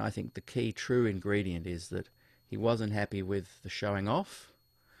 and I think the key true ingredient is that he wasn't happy with the showing off,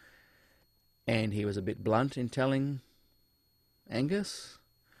 and he was a bit blunt in telling Angus,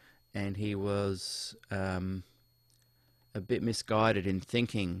 and he was a bit misguided in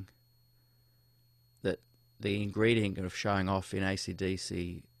thinking that the ingredient of showing off in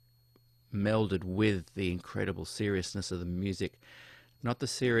AC/DC melded with the incredible seriousness of the music, not the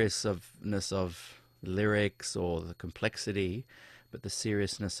seriousness of lyrics or the complexity, but the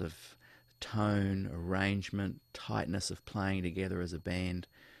seriousness of tone, arrangement, tightness of playing together as a band.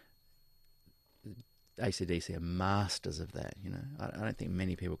 AC/DC are masters of that, I don't think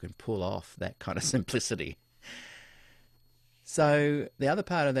many people can pull off that kind of simplicity. So the other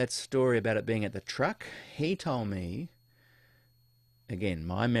part of that story about it being at the truck, he told me, again,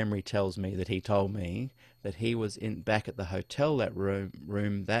 my memory tells me that he told me that he was back at the hotel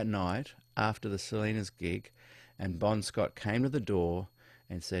room that night after the Selena's gig, and Bon Scott came to the door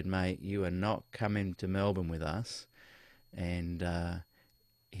and said, mate, you are not coming to Melbourne with us, and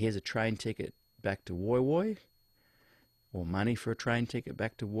here's a train ticket back to Woy Woy, or money for a train ticket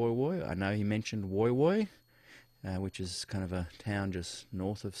back to Woy Woy. I know he mentioned Woy Woy, which is kind of a town just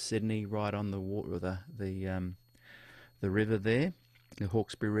north of Sydney, right on the water, the river there, the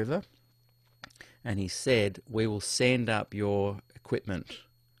Hawkesbury River. And he said, we will send up your equipment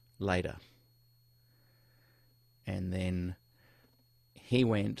later. And then he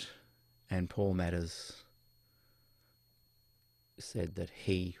went, and Paul Mattis said that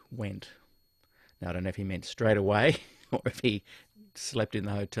he went. Now, I don't know if he meant straight away or if he slept in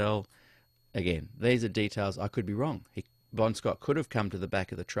the hotel. Again, these are details. I could be wrong. Bon Scott could have come to the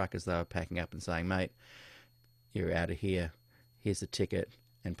back of the truck as they were packing up and saying, mate, you're out of here. Here's the ticket.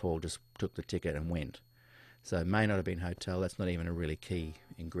 And Paul just took the ticket and went. So it may not have been hotel. That's not even a really key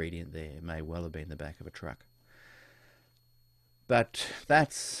ingredient there. It may well have been the back of a truck. But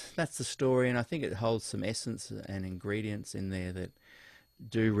that's the story, and I think it holds some essence and ingredients in there that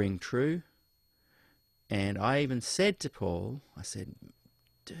do ring true. And I even said to Paul, I said,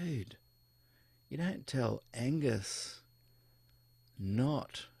 dude, you don't tell Angus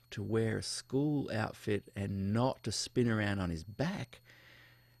not to wear a school outfit and not to spin around on his back.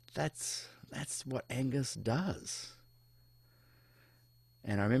 That's what Angus does.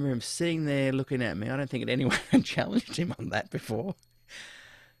 And I remember him sitting there looking at me. I don't think anyone had challenged him on that before.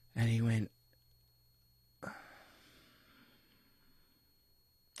 And he went,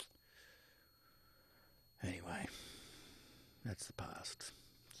 anyway, that's the past.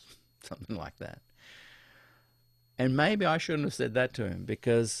 Something like that. And maybe I shouldn't have said that to him,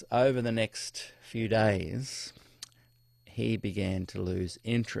 because over the next few days, he began to lose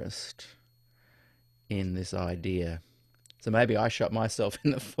interest in this idea. So maybe I shot myself in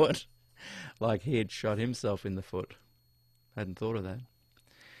the foot like he had shot himself in the foot. I hadn't thought of that.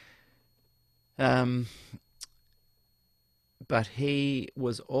 But he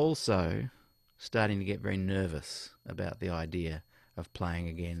was also starting to get very nervous about the idea of playing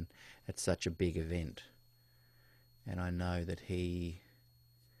again at such a big event. And I know that he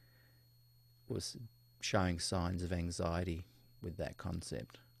was showing signs of anxiety with that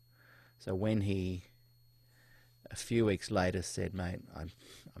concept. So when he, a few weeks later, said, "Mate, I'm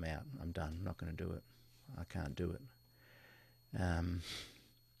out. I'm done. I'm not going to do it. I can't do it."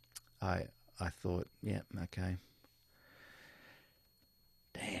 I thought, yeah, okay.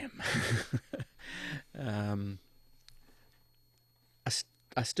 Damn. um,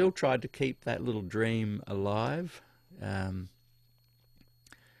 I still tried to keep that little dream alive. In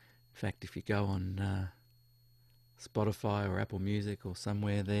fact, if you go on Spotify or Apple Music or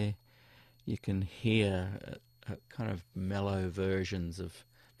somewhere there, you can hear a kind of mellow versions of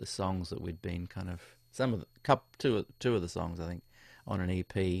the songs that we'd been kind of two of the songs, I think, on an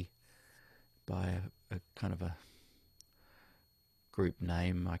EP by a kind of a group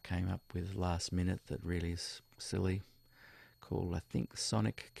name I came up with last minute that really is silly, called, I think,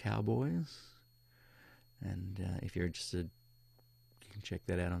 Sonic Cowboys. And if you're interested, you can check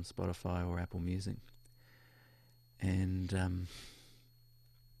that out on Spotify or Apple Music. And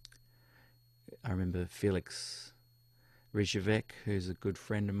I remember Felix Rizhevek, who's a good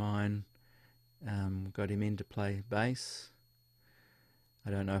friend of mine, got him in to play bass. I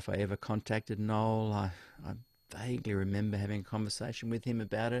don't know if I ever contacted Noel. I vaguely remember having a conversation with him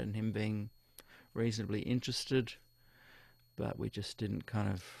about it and him being reasonably interested, but we just didn't kind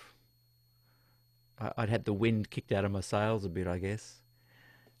of... I'd had the wind kicked out of my sails a bit, I guess.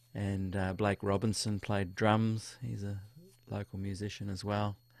 And Blake Robinson played drums. He's a local musician as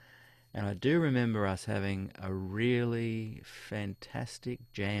well. And I do remember us having a really fantastic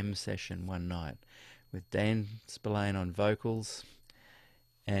jam session one night with Dan Spillane on vocals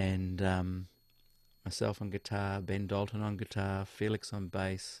and myself on guitar, Ben Dalton on guitar, Felix on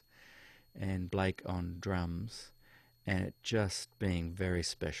bass, and Blake on drums. And it just being very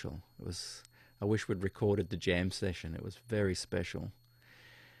special. It was... I wish we'd recorded the jam session. It was very special.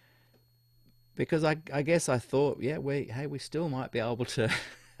 Because I guess I thought, yeah, we still might be able to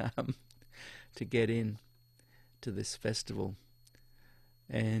to get in to this festival.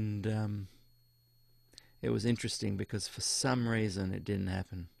 And it was interesting because for some reason it didn't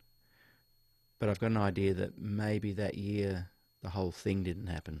happen. But I've got an idea that maybe that year the whole thing didn't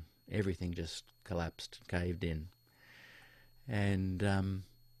happen. Everything just collapsed, caved in. And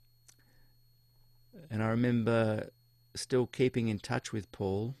I remember still keeping in touch with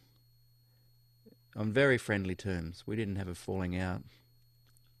Paul on very friendly terms. We didn't have a falling out.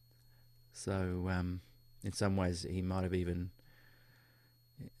 So in some ways he might have even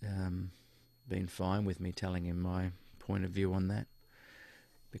been fine with me telling him my point of view on that,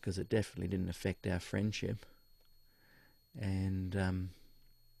 because it definitely didn't affect our friendship. And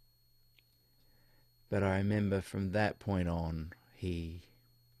but I remember from that point on,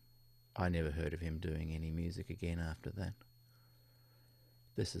 I never heard of him doing any music again after that.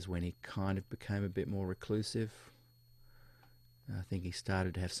 This is when he kind of became a bit more reclusive. I think he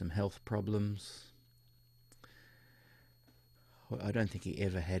started to have some health problems. I don't think he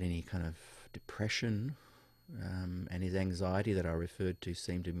ever had any kind of depression, and his anxiety that I referred to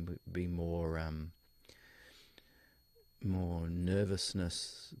seemed to be more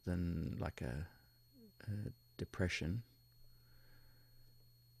nervousness than like a depression.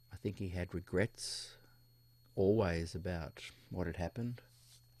 I think he had regrets always about what had happened.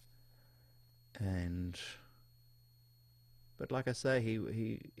 But like I say,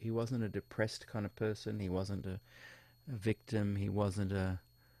 he wasn't a depressed kind of person. He wasn't a victim. He wasn't a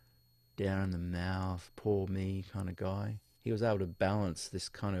down in the mouth, poor me kind of guy. He was able to balance this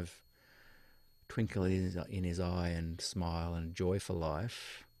kind of twinkle in his eye and smile and joy for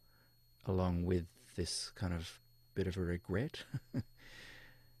life, along with this kind of bit of a regret.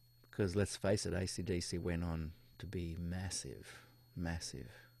 Because let's face it, AC/DC went on to be massive, massive.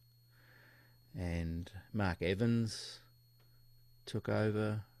 And Mark Evans took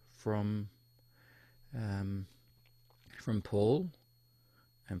over from Paul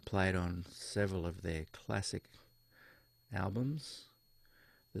and played on several of their classic albums.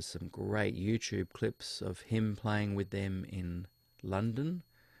 There's some great YouTube clips of him playing with them in London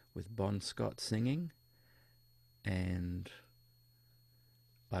with Bon Scott singing. And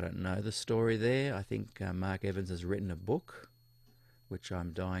I don't know the story there. I think Mark Evans has written a book, which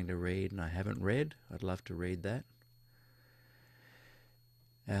I'm dying to read and I haven't read. I'd love to read that.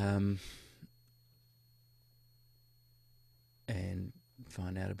 And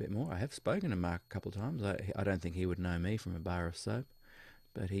find out a bit more. I have spoken to Mark a couple of times. I don't think he would know me from a bar of soap,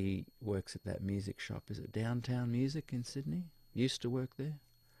 but he works at that music shop. Is it Downtown Music in Sydney? Used to work there.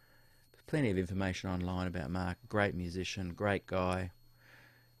 There's plenty of information online about Mark. Great musician, great guy.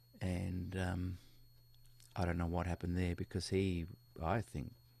 And I don't know what happened there, because I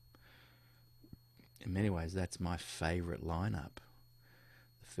think in many ways, that's my favourite lineup.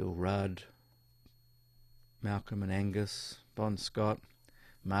 Phil Rudd, Malcolm and Angus, Bon Scott,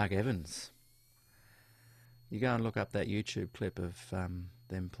 Mark Evans. You go and look up that YouTube clip of them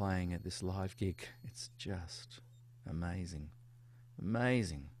playing at this live gig. It's just amazing.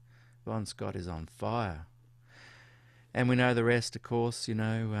 Amazing. Bon Scott is on fire. And we know the rest, of course. You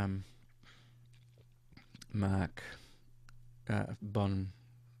know, Bon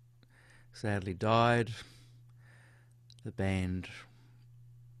sadly died. The band,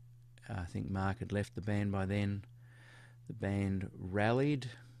 I think Mark had left the band by then. The band rallied.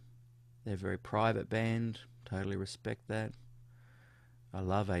 They're a very private band. Totally respect that. I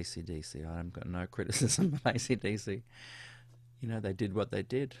love AC/DC. I've got no criticism of AC/DC. You know, they did what they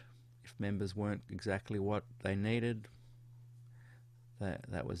did. If members weren't exactly what they needed,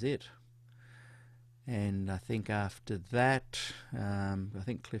 that was it. And I think after that, I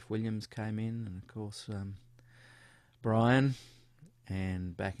think Cliff Williams came in, and of course Brian,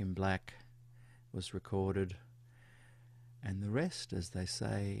 and Back in Black was recorded. And the rest, as they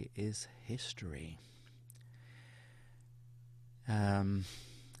say, is history.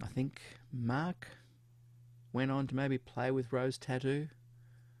 I think Mark went on to maybe play with Rose Tattoo.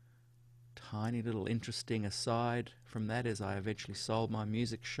 Tiny little interesting aside from that is I eventually sold my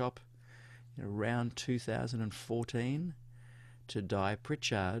music shop in around 2014 to Di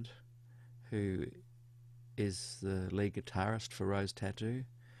Pritchard, who is the lead guitarist for Rose Tattoo.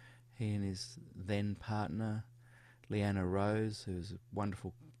 He and his then partner Leanna Rose, who's a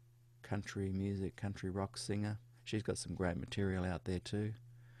wonderful country music, country rock singer. She's got some great material out there too.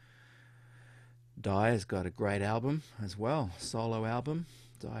 Di has got a great album as well, solo album,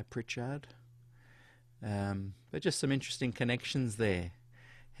 Di Pritchard. But just some interesting connections there.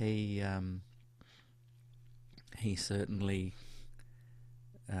 He certainly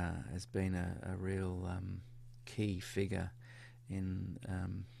has been a real key figure in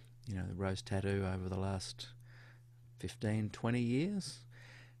the Rose Tattoo over the last 15, 20 years.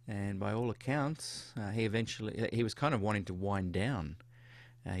 And by all accounts, he was kind of wanting to wind down.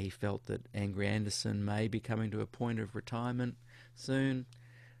 He felt that Angry Anderson may be coming to a point of retirement soon.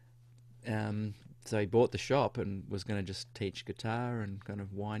 So he bought the shop and was going to just teach guitar and kind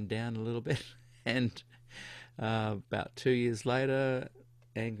of wind down a little bit. And about 2 years later,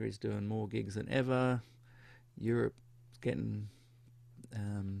 Angry's doing more gigs than ever. Europe's getting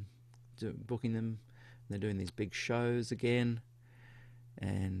booking them. They're doing these big shows again.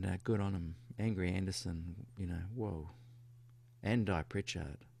 And good on them. Angry Anderson, whoa. And Di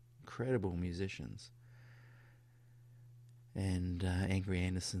Pritchard, incredible musicians. And Angry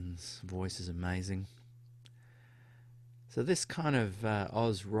Anderson's voice is amazing. So this kind of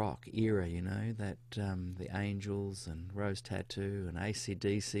Oz rock era, that the Angels and Rose Tattoo and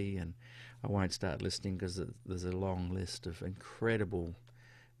AC/DC, and I won't start listing because there's a long list of incredible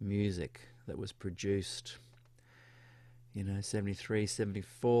music that was produced 73,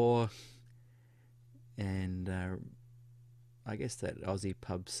 74, and I guess that Aussie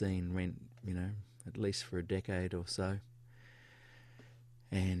pub scene went, at least for a decade or so,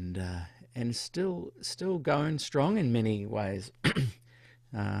 and still going strong in many ways.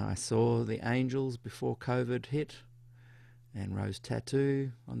 I saw the Angels before COVID hit, and Rose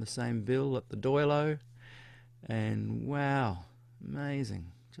Tattoo on the same bill at the Doilo, and wow,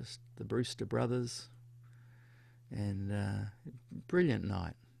 amazing, just the Brewster Brothers. And brilliant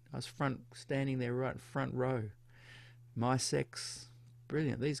night. I was standing there right front row. My Sex,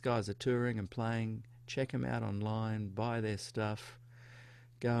 brilliant. These guys are touring and playing. Check them out online. Buy their stuff.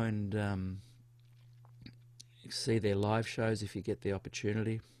 Go and see their live shows if you get the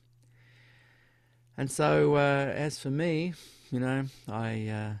opportunity. And so, as for me, I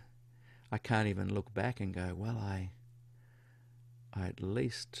can't even look back and go, well, I at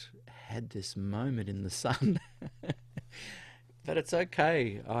least had this moment in the sun. But it's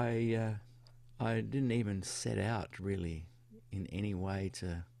okay. I didn't even set out really in any way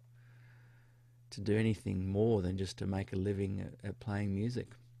to do anything more than just to make a living at playing music.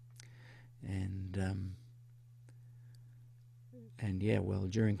 And yeah, well,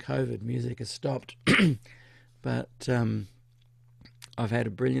 during COVID, music has stopped. But I've had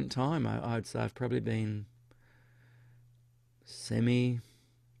a brilliant time. I'd say I've probably been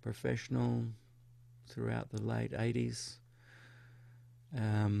semi-professional throughout the late 80s.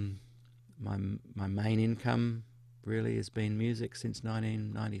 My main income really has been music since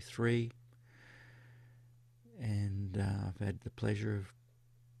 1993, and I've had the pleasure of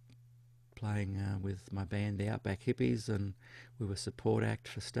playing with my band, the Outback Hippies, and we were support act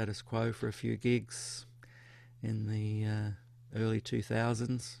for Status Quo for a few gigs in the early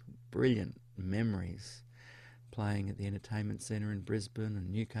 2000s. Brilliant memories, playing at the entertainment centre in Brisbane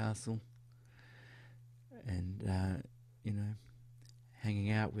and Newcastle, and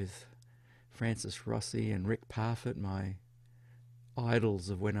hanging out with Francis Rossi and Rick Parfitt, my idols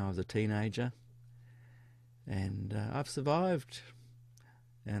of when I was a teenager. And I've survived,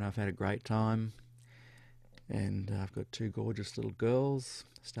 and I've had a great time, and I've got two gorgeous little girls.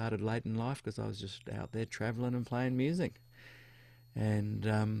 Started late in life because I was just out there travelling and playing music, and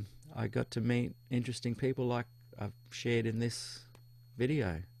I got to meet interesting people like I've shared in this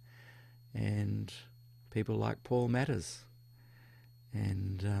video, and people like Paul Matters,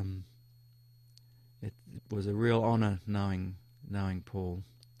 and it was a real honour knowing Paul,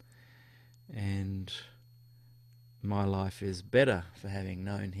 and my life is better for having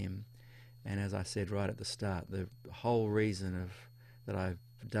known him. And as I said right at the start, the whole reason that I've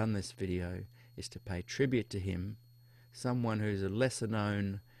done this video is to pay tribute to him, someone who's a lesser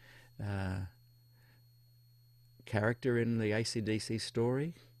known character in the AC/DC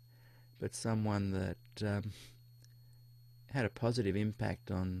story, but someone that had a positive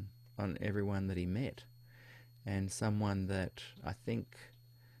impact on everyone that he met, and someone that I think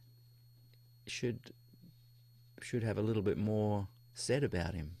should have a little bit more said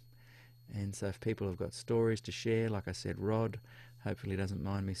about him. And so if people have got stories to share, like I said, Rod hopefully doesn't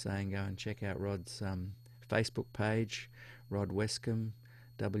mind me saying go and check out Rod's Facebook page, Rod Wescombe,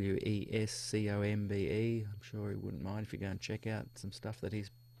 Wescombe. I'm sure he wouldn't mind if you go and check out some stuff that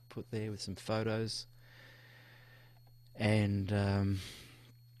he's put there with some photos. And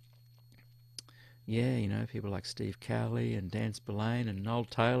people like Steve Cowley and Dan Spillane and Noel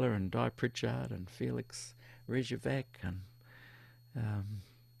Taylor and Di Pritchard and Felix Rizhevec and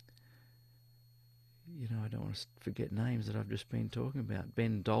I don't want to forget names that I've just been talking about.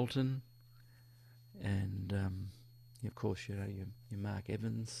 Ben Dalton, and of course your Mark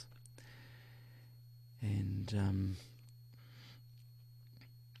Evans, and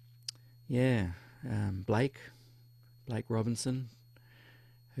Blake Robinson,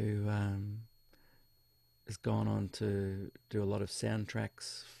 who has gone on to do a lot of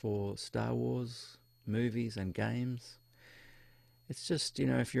soundtracks for Star Wars movies and games. It's just,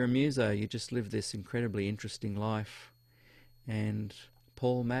 if you're a muso, you just live this incredibly interesting life. And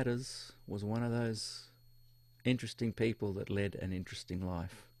Paul Matters was one of those interesting people that led an interesting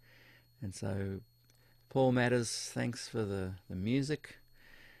life. And so, Paul Matters, thanks for the music.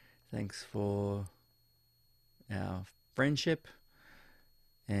 Thanks for our friendship.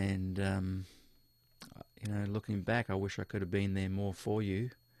 And, looking back, I wish I could have been there more for you.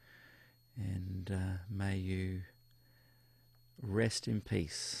 And may you rest in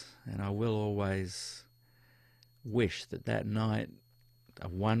peace. And I will always wish that night,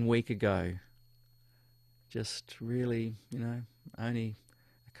 1 week ago, just really, only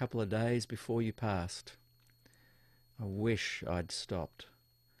a couple of days before you passed, I wish I'd stopped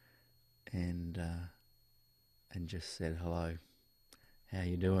and just said hello. How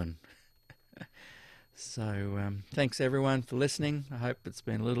you doing? So thanks everyone for listening. I hope it's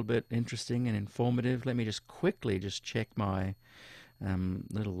been a little bit interesting and informative. Let me just quickly check my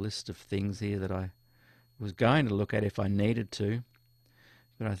little list of things here that I was going to look at if I needed to.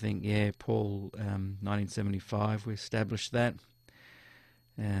 But I think, Paul, 1975, we established that.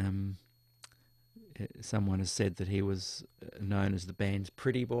 Someone has said that he was known as the band's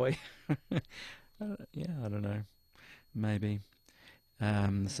pretty boy. I don't know. Maybe.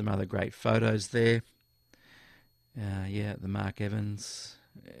 Some other great photos there. The Mark Evans,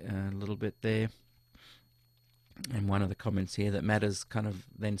 a little bit there. And one of the comments here that Matters kind of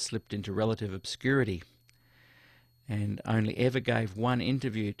then slipped into relative obscurity and only ever gave one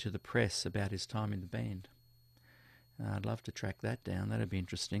interview to the press about his time in the band. I'd love to track that down. That'd be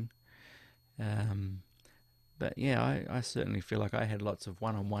interesting. But I certainly feel like I had lots of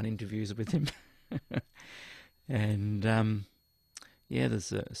one-on-one interviews with him. And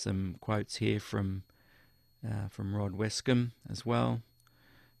there's some quotes here from Rod Wescombe as well.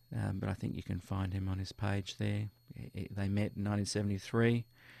 But I think you can find him on his page there. They met in 1973,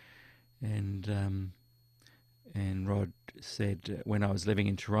 and Rod said when I was living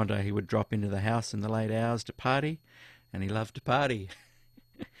in Toronto, he would drop into the house in the late hours to party, and he loved to party.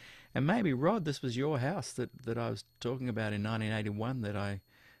 And maybe, Rod, this was your house that I was talking about in 1981, that I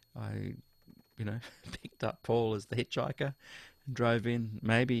picked up Paul as the hitchhiker and drove in.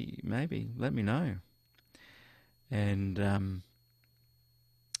 Maybe, let me know. And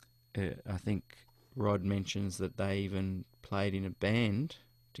I think Rod mentions that they even played in a band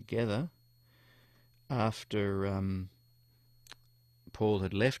together after Paul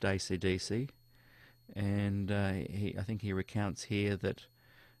had left AC/DC, and I think he recounts here that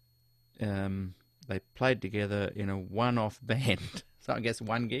they played together in a one-off band. So I guess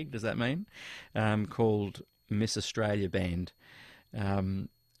one gig, does that mean? Called Miss Australia Band.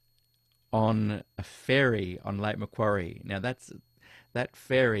 On a ferry on Lake Macquarie. Now that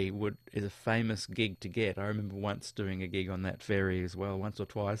ferry is a famous gig to get. I remember once doing a gig on that ferry as well, once or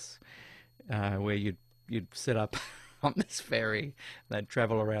twice, where you'd set up on this ferry, they'd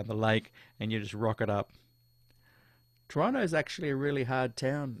travel around the lake, and you just rock it up. Toronto's actually a really hard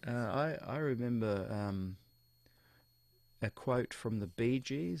town. I remember a quote from the Bee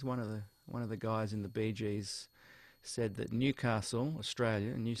Gees. One of the guys in the Bee Gees said that Newcastle,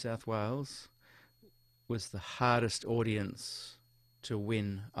 Australia, New South Wales, was the hardest audience to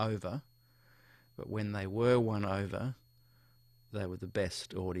win over, but when they were won over, they were the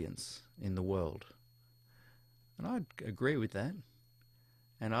best audience in the world. And I'd agree with that.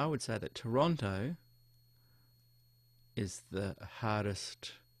 And I would say that Toronto is the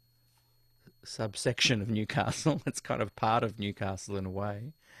hardest subsection of Newcastle. It's kind of part of Newcastle in a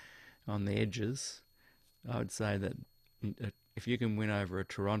way, on the edges. I would say that if you can win over a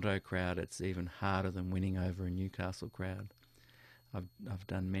Toronto crowd, it's even harder than winning over a Newcastle crowd. I've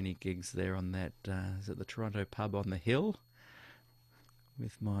done many gigs there on that. Is it the Toronto pub on the hill?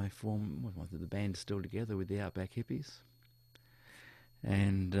 With my the band still together with the Outback Hippies.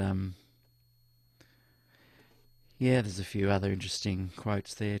 And there's a few other interesting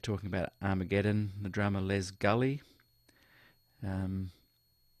quotes there talking about Armageddon. The drummer Les Gully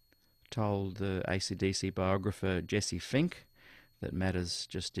told the AC/DC biographer Jesse Fink that Matters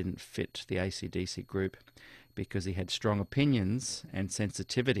just didn't fit the AC/DC group because he had strong opinions and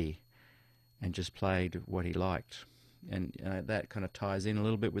sensitivity and just played what he liked. And that kind of ties in a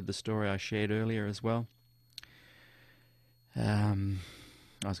little bit with the story I shared earlier as well. I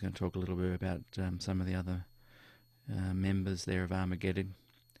was going to talk a little bit about some of the other members there of Armageddon,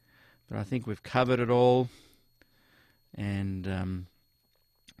 but I think we've covered it all. And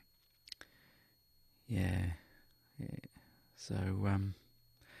so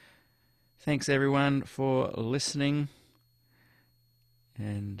thanks everyone for listening,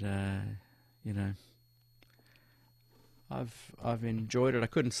 and I've enjoyed it. I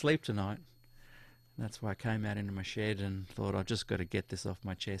couldn't sleep tonight. That's why I came out into my shed and thought I've just got to get this off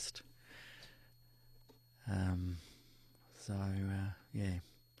my chest.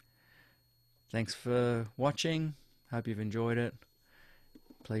 Thanks for watching. Hope you've enjoyed it.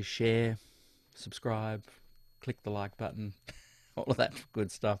 Please share, subscribe, click the like button, all of that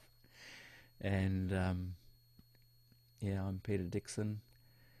good stuff. And I'm Peter Dixon,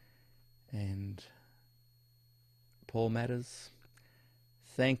 and Paul Matters.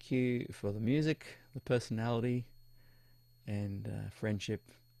 Thank you for the music, the personality, and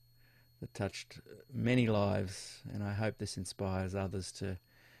friendship that touched many lives, and I hope this inspires others to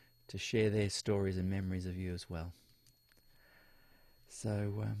share their stories and memories of you as well.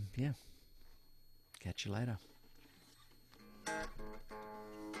 So, catch you later.